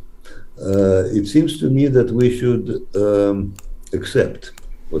OPBW, it seems to me that we should accept,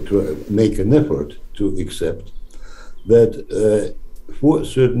 or make an effort to accept, that for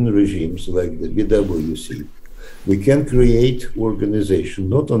certain regimes like the BWC, we can create organization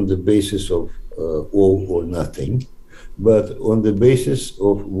not on the basis of all or nothing, but on the basis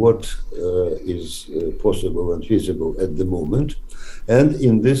of what is possible and feasible at the moment. And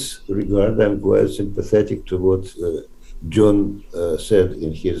in this regard, I'm quite sympathetic to what John said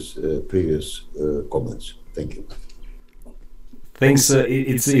in his previous comments. Thank you. Thanks.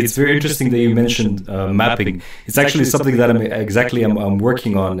 It's very interesting that you mentioned mapping. It's actually something that I'm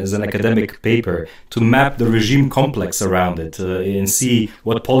working on as an academic paper, to map the regime complex around it and see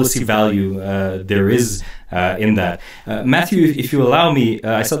what policy value there is in that. Matthew, if you allow me,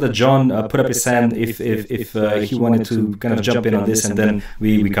 I saw that John put up his hand if he wanted to kind of jump in on this, and then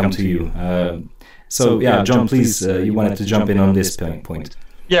we come to you. So yeah, John, please, you wanted to jump in on this point.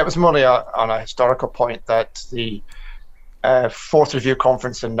 Yeah, it was more on a historical point that the Fourth Review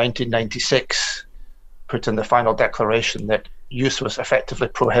Conference in 1996 put in the final declaration that use was effectively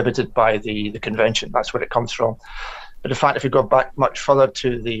prohibited by the convention. That's where it comes from. But in fact, if you go back much further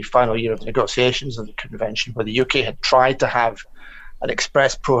to the final year of negotiations of the convention, where the UK had tried to have an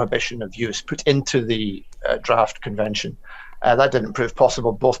express prohibition of use put into the draft convention, that didn't prove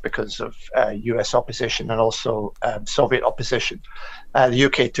possible, both because of US opposition and also Soviet opposition. The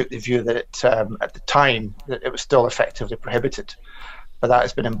UK took the view that at the time that it was still effectively prohibited, but that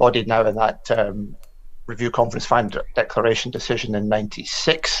has been embodied now in that Review Conference final declaration decision in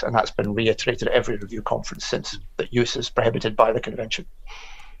 '96, and that's been reiterated at every review conference since, that use is prohibited by the convention.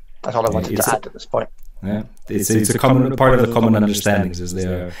 That's all I wanted to add at this point. Yeah, it's a common part of the common understandings, as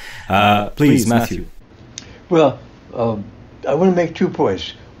they are. Please, Matthew. Well, I want to make 2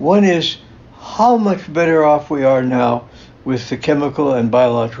 points. One is how much better off we are now with the chemical and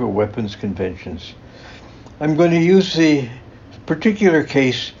biological weapons conventions. I'm going to use the particular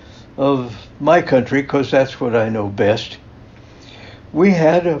case of my country because that's what I know best. We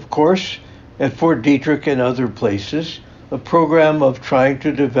had, of course, at Fort Detrick and other places, a program of trying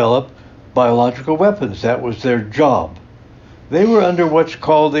to develop biological weapons. That was their job. They were under what's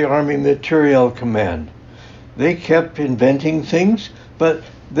called the Army Materiel Command. They kept inventing things, but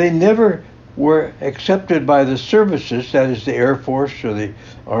they never were accepted by the services, that is the Air Force or the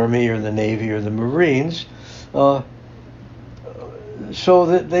Army or the Navy or the Marines, so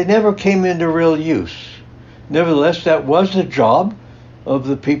that they never came into real use. Nevertheless, that was the job of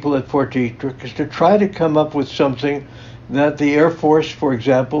the people at Fort Detrick, is to try to come up with something that the Air Force, for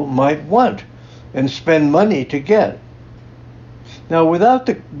example, might want and spend money to get. Now, without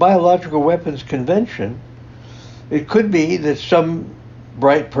the Biological Weapons Convention, it could be that some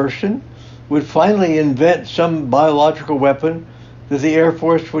bright person would finally invent some biological weapon that the Air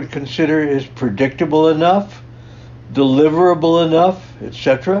Force would consider is predictable enough, deliverable enough,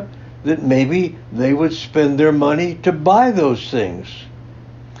 etc., that maybe they would spend their money to buy those things.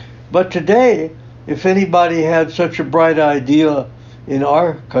 But today, if anybody had such a bright idea in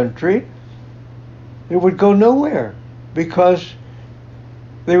our country, it would go nowhere, because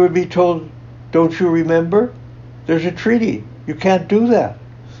they would be told, don't you remember? There's a treaty. You can't do that.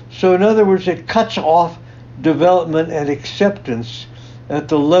 So in other words, it cuts off development and acceptance at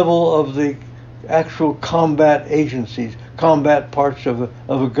the level of the actual combat agencies, combat parts of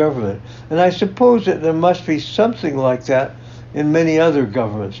a government. And I suppose that there must be something like that in many other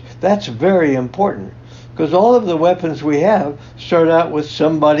governments. That's very important, because all of the weapons we have start out with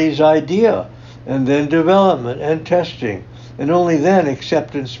somebody's idea, and then development and testing, and only then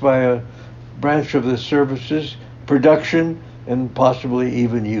acceptance by a branch of the services, production, and possibly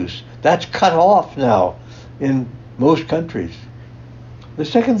even use. That's cut off now in most countries. The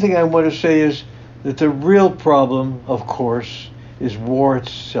second thing I want to say is that the real problem, of course, is war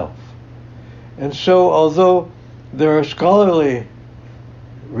itself. And so, although there are scholarly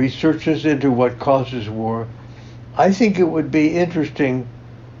researches into what causes war, I think it would be interesting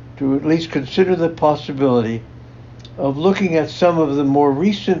to at least consider the possibility of looking at some of the more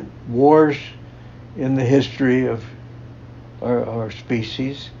recent wars in the history of our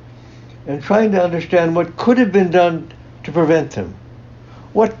species and trying to understand what could have been done to prevent them.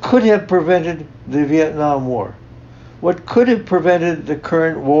 What could have prevented the Vietnam War? What could have prevented the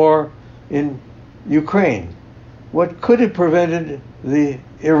current war in Ukraine? What could have prevented the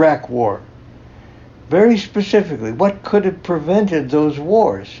Iraq War? Very specifically, what could have prevented those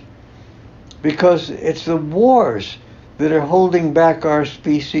wars? Because it's the wars that are holding back our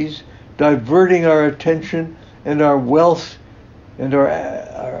species, diverting our attention and our wealth and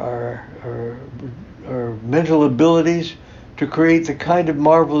our mental abilities to create the kind of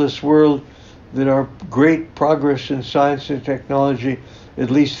marvelous world that our great progress in science and technology, at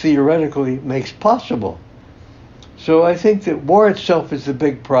least theoretically, makes possible. So I think that war itself is the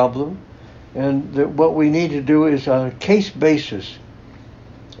big problem, and that what we need to do is on a case basis,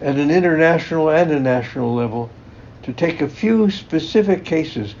 at an international and a national level, to take a few specific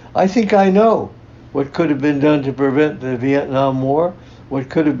cases. I think I know what could have been done to prevent the Vietnam War, what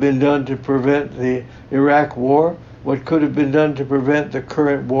could have been done to prevent the Iraq War, what could have been done to prevent the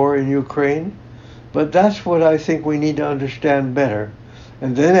current war in Ukraine. But that's what I think we need to understand better,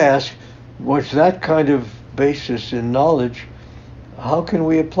 and then ask, what's that kind of basis in knowledge? How can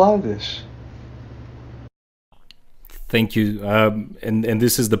we apply this? Thank you. And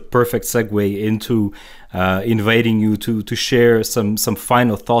this is the perfect segue into inviting you to share some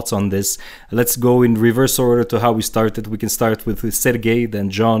final thoughts on this. Let's go in reverse order to how we started. We can start with Sergey, then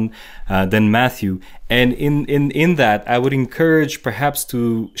John, then Matthew. And in that, I would encourage perhaps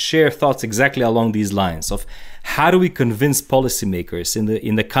to share thoughts exactly along these lines of how do we convince policymakers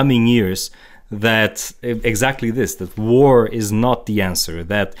in the coming years that exactly this, that war is not the answer,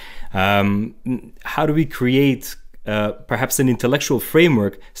 that how do we create perhaps an intellectual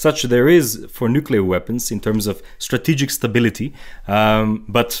framework such there is for nuclear weapons in terms of strategic stability,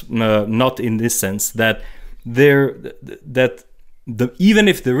 but not in this sense that even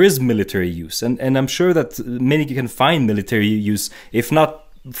if there is military use, and I'm sure that many can find military use, if not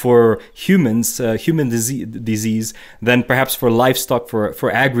for humans, human disease, then perhaps for livestock,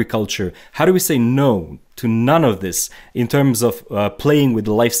 for agriculture. How do we say no to none of this in terms of playing with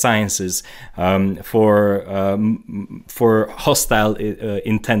the life sciences for hostile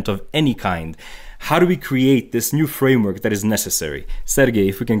intent of any kind? How do we create this new framework that is necessary? Sergey,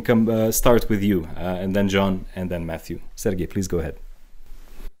 if we can start with you, and then John, and then Matthew. Sergey, please go ahead.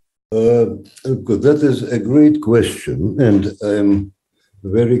 Good. That is a great question, and I'm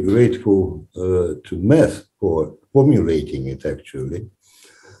very grateful to Matt for formulating it, actually.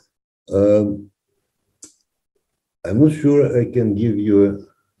 I'm not sure I can give you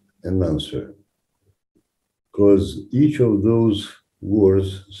an answer, because each of those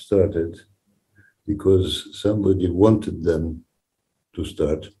wars started because somebody wanted them to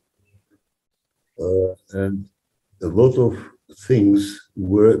start. And a lot of things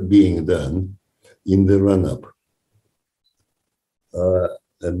were being done in the run-up.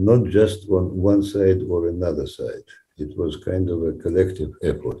 And not just on one side or another side. It was kind of a collective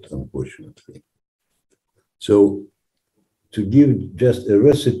effort, unfortunately. So to give just a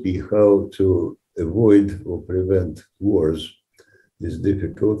recipe how to avoid or prevent wars is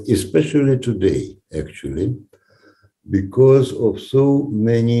difficult, especially today, actually, because of so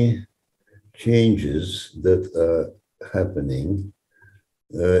many changes that are happening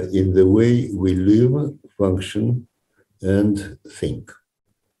in the way we live, function, and think.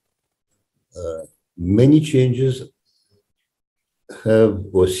 Many changes have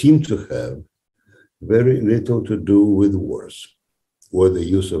or seem to have very little to do with wars or the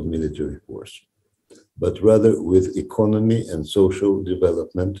use of military force, but rather with economy and social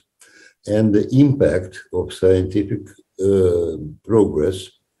development and the impact of scientific progress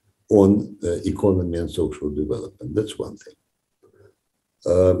on economy and social development. That's one thing.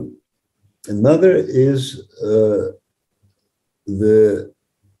 Another is the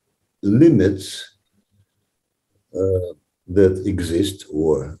limits that exist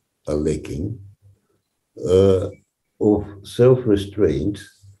or are lacking of self-restraint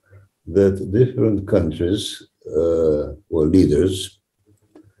that different countries or leaders,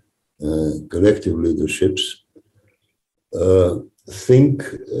 collective leaderships, think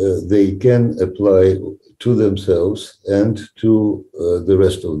they can apply to themselves and to the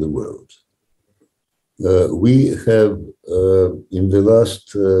rest of the world. We have, in the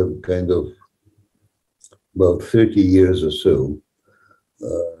last kind of about 30 years or so,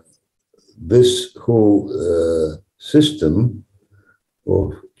 this whole system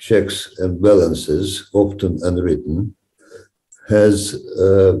of checks and balances, often unwritten, has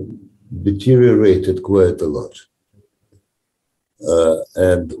deteriorated quite a lot.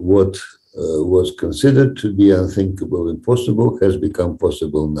 And what was considered to be unthinkable, impossible, has become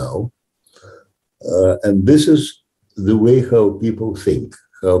possible now. And this is the way how people think.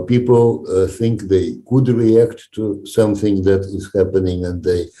 How people think they could react to something that is happening and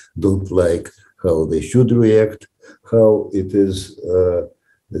they don't like, how they should react, how it is,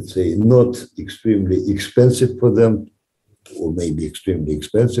 let's say, not extremely expensive for them, or maybe extremely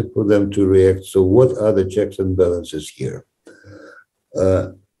expensive for them to react. So what are the checks and balances here?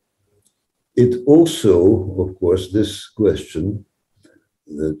 It also, of course, this question,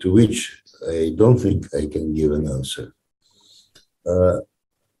 to which I don't think I can give an answer,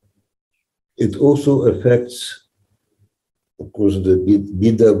 it also affects, of course, the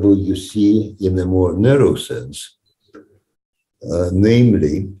BWC in a more narrow sense,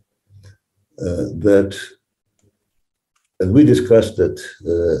 namely that, and we discussed that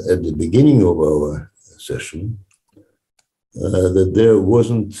at the beginning of our session, that there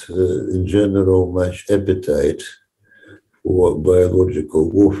wasn't in general much appetite for biological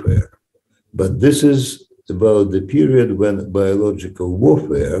warfare. But this is about the period when biological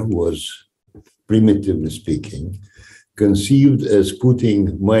warfare was, primitively speaking, conceived as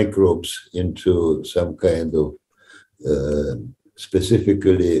putting microbes into some kind of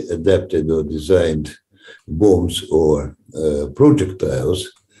specifically adapted or designed bombs or projectiles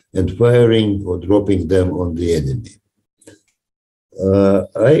and firing or dropping them on the enemy.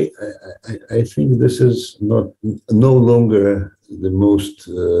 I think this is no longer the most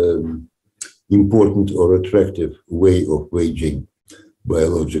important or attractive way of waging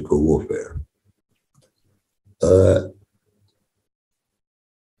biological warfare.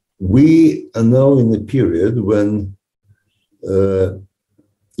 We are now in a period when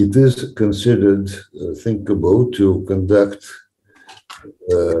it is considered thinkable to conduct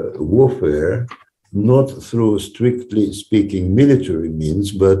warfare not through strictly speaking military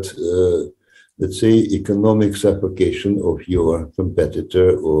means, but let's say economic suffocation of your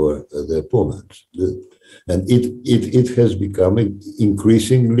competitor or the opponent. And it has become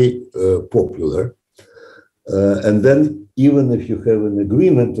increasingly popular. And then even if you have an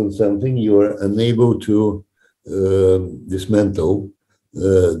agreement on something, you are unable to dismantle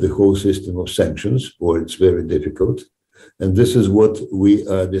the whole system of sanctions, or it's very difficult. And this is what we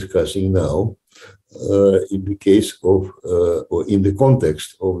are discussing now in the case of, or in the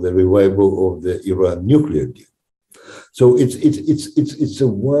context of the revival of the Iran nuclear deal. So it's a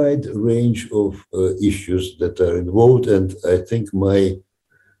wide range of issues that are involved, and I think my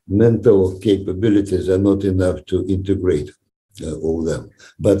mental capabilities are not enough to integrate all them.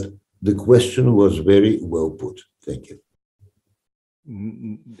 But the question was very well put. Thank you.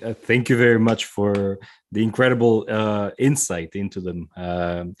 Thank you very much for the incredible insight into them.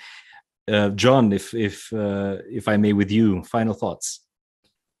 John, if I may, with you, final thoughts.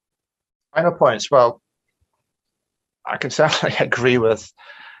 Final points. Well, I can certainly agree with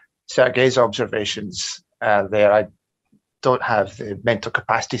Sergei's observations there. I don't have the mental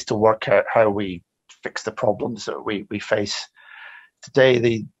capacities to work out how we fix the problems that we face today.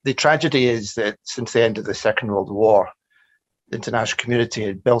 The tragedy is that since the end of the Second World War, the international community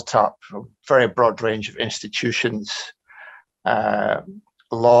had built up a very broad range of institutions,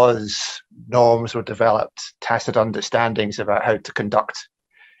 laws, norms were developed, tacit understandings about how to conduct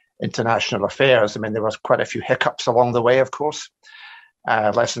international affairs. I mean, there was quite a few hiccups along the way, of course.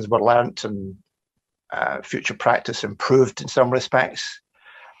 Lessons were learnt, and future practice improved in some respects.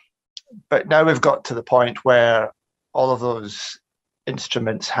 But now we've got to the point where all of those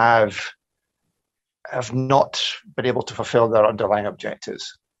instruments have not been able to fulfill their underlying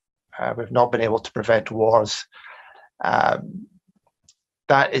objectives. We've not been able to prevent wars.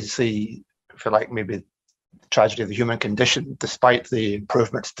 That is the, if you like, maybe the tragedy of the human condition. Despite the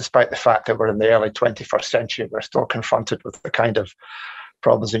improvements, despite the fact that we're in the early 21st century, we're still confronted with the kind of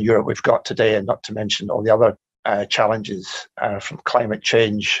problems in Europe we've got today, and not to mention all the other challenges from climate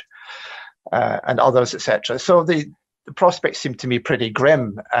change and others, etc. So the prospects seem to me pretty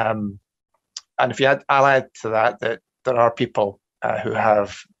grim. And if I'll add to that there are people who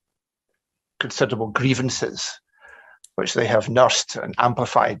have considerable grievances, which they have nursed and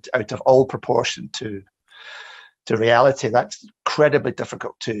amplified out of all proportion to reality. That's incredibly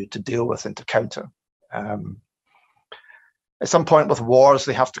difficult to deal with and to counter. At some point with wars,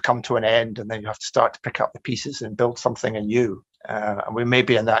 they have to come to an end, and then you have to start to pick up the pieces and build something anew. And we may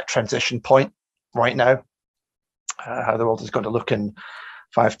be in that transition point right now. How the world is going to look in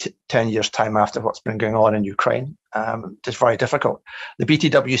 5 to 10 years' time after what's been going on in Ukraine. It's very difficult. The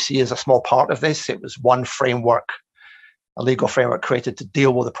BWC is a small part of this. It was one framework, a legal framework created to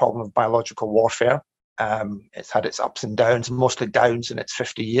deal with the problem of biological warfare. It's had its ups and downs, mostly downs in its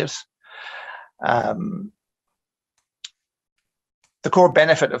 50 years. The core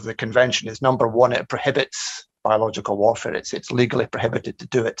benefit of the convention is, number one, it prohibits biological warfare. It's legally prohibited to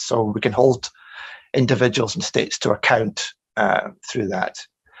do it. So we can hold individuals and states to account through that.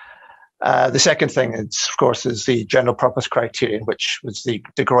 The second thing, is, of course, is the general purpose criterion, which was the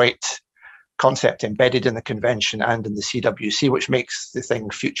great concept embedded in the convention and in the CWC, which makes the thing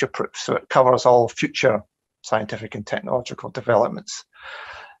future-proof. So it covers all future scientific and technological developments.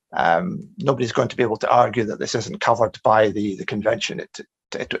 Nobody's going to be able to argue that this isn't covered by the convention.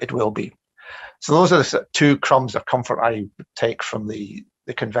 It will be. So those are the two crumbs of comfort I take from the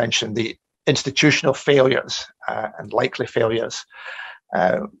convention. The institutional failures and likely failures,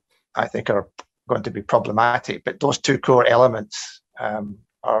 I think, are going to be problematic. But those two core elements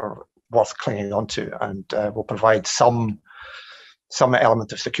are worth clinging on to, and will provide some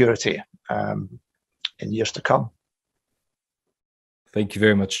element of security in years to come. Thank you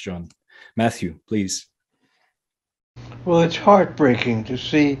very much, John. Matthew, please. Well, it's heartbreaking to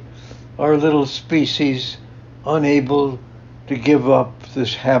see our little species unable to give up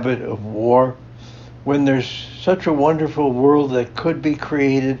this habit of war when there's such a wonderful world that could be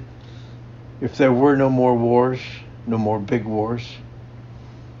created if there were no more wars, no more big wars.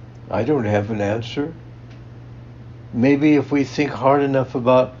 I don't have an answer. Maybe if we think hard enough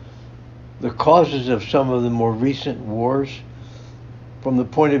about the causes of some of the more recent wars, from the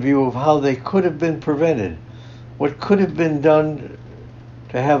point of view of how they could have been prevented, what could have been done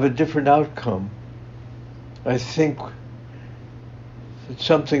to have a different outcome, I think that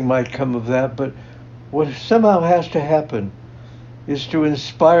something might come of that. But what somehow has to happen is to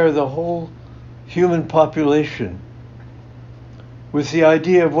inspire the whole human population with the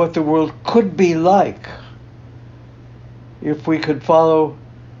idea of what the world could be like if we could follow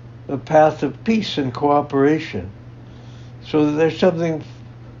the path of peace and cooperation, so that there's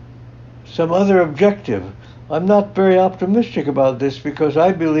some other objective. I'm not very optimistic about this, because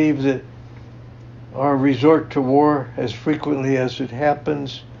I believe that our resort to war as frequently as it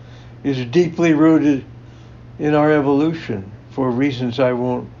happens is deeply rooted in our evolution, for reasons I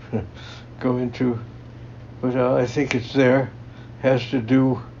won't go into, but I think it's there. Has to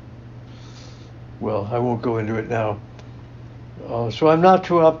do, well, I won't go into it now. So I'm not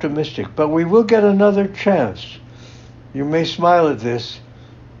too optimistic, but we will get another chance. You may smile at this,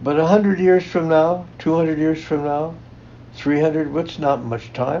 but 100 years from now, 200 years from now, 300, what's not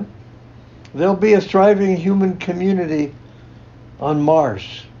much time, there'll be a thriving human community on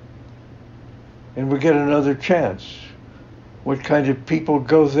Mars, and we get another chance. What kind of people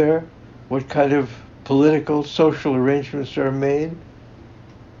go there? What kind of political, social arrangements are made?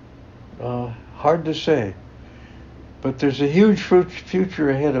 Hard to say. But there's a huge future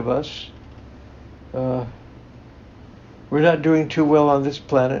ahead of us. We're not doing too well on this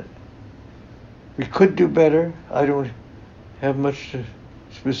planet. We could do better. I don't have much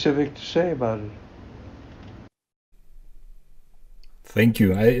specific to say about it. Thank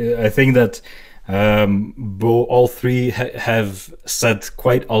you. I think that all three have said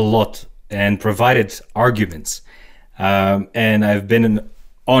quite a lot and provided arguments. And I've been in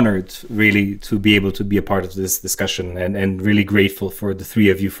honored really to be able to be a part of this discussion, and really grateful for the three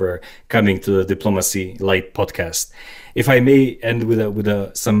of you for coming to the Diplomacy Light podcast. If I may end with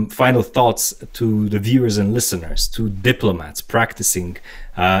some final thoughts to the viewers and listeners, to diplomats practicing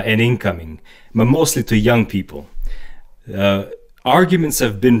and incoming, but mostly to young people. Arguments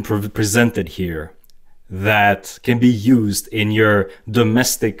have been presented here that can be used in your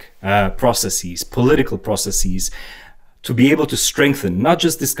domestic processes, political processes, to be able to strengthen not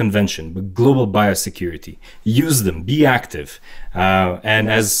just this convention, but global biosecurity. Use them, be active. And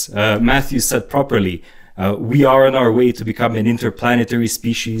as Matthew said properly, we are on our way to become an interplanetary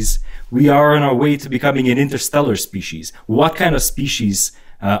species. We are on our way to becoming an interstellar species. What kind of species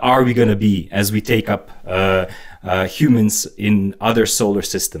are we going to be as we take up humans in other solar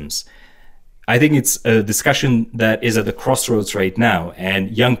systems? I think it's a discussion that is at the crossroads right now,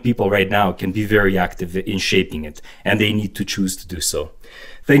 and young people right now can be very active in shaping it, and they need to choose to do so.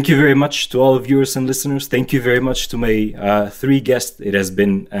 Thank you very much to all viewers and listeners. Thank you very much to my three guests. It has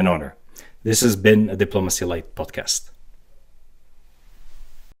been an honor. This has been a Diplomacy Light podcast.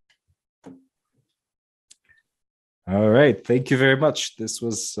 All right. Thank you very much. This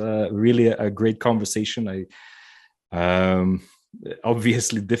was really a great conversation.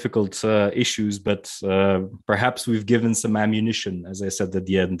 Obviously difficult issues, but perhaps we've given some ammunition, as I said at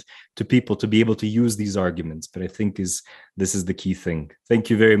the end, to people to be able to use these arguments. But I think this is the key thing. Thank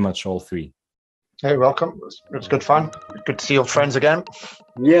you very much, all three. Hey, welcome. It was good fun. Good to see old friends again.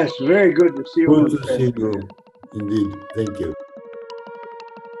 Yes, very good to see you. Good to see you. Indeed. Thank you.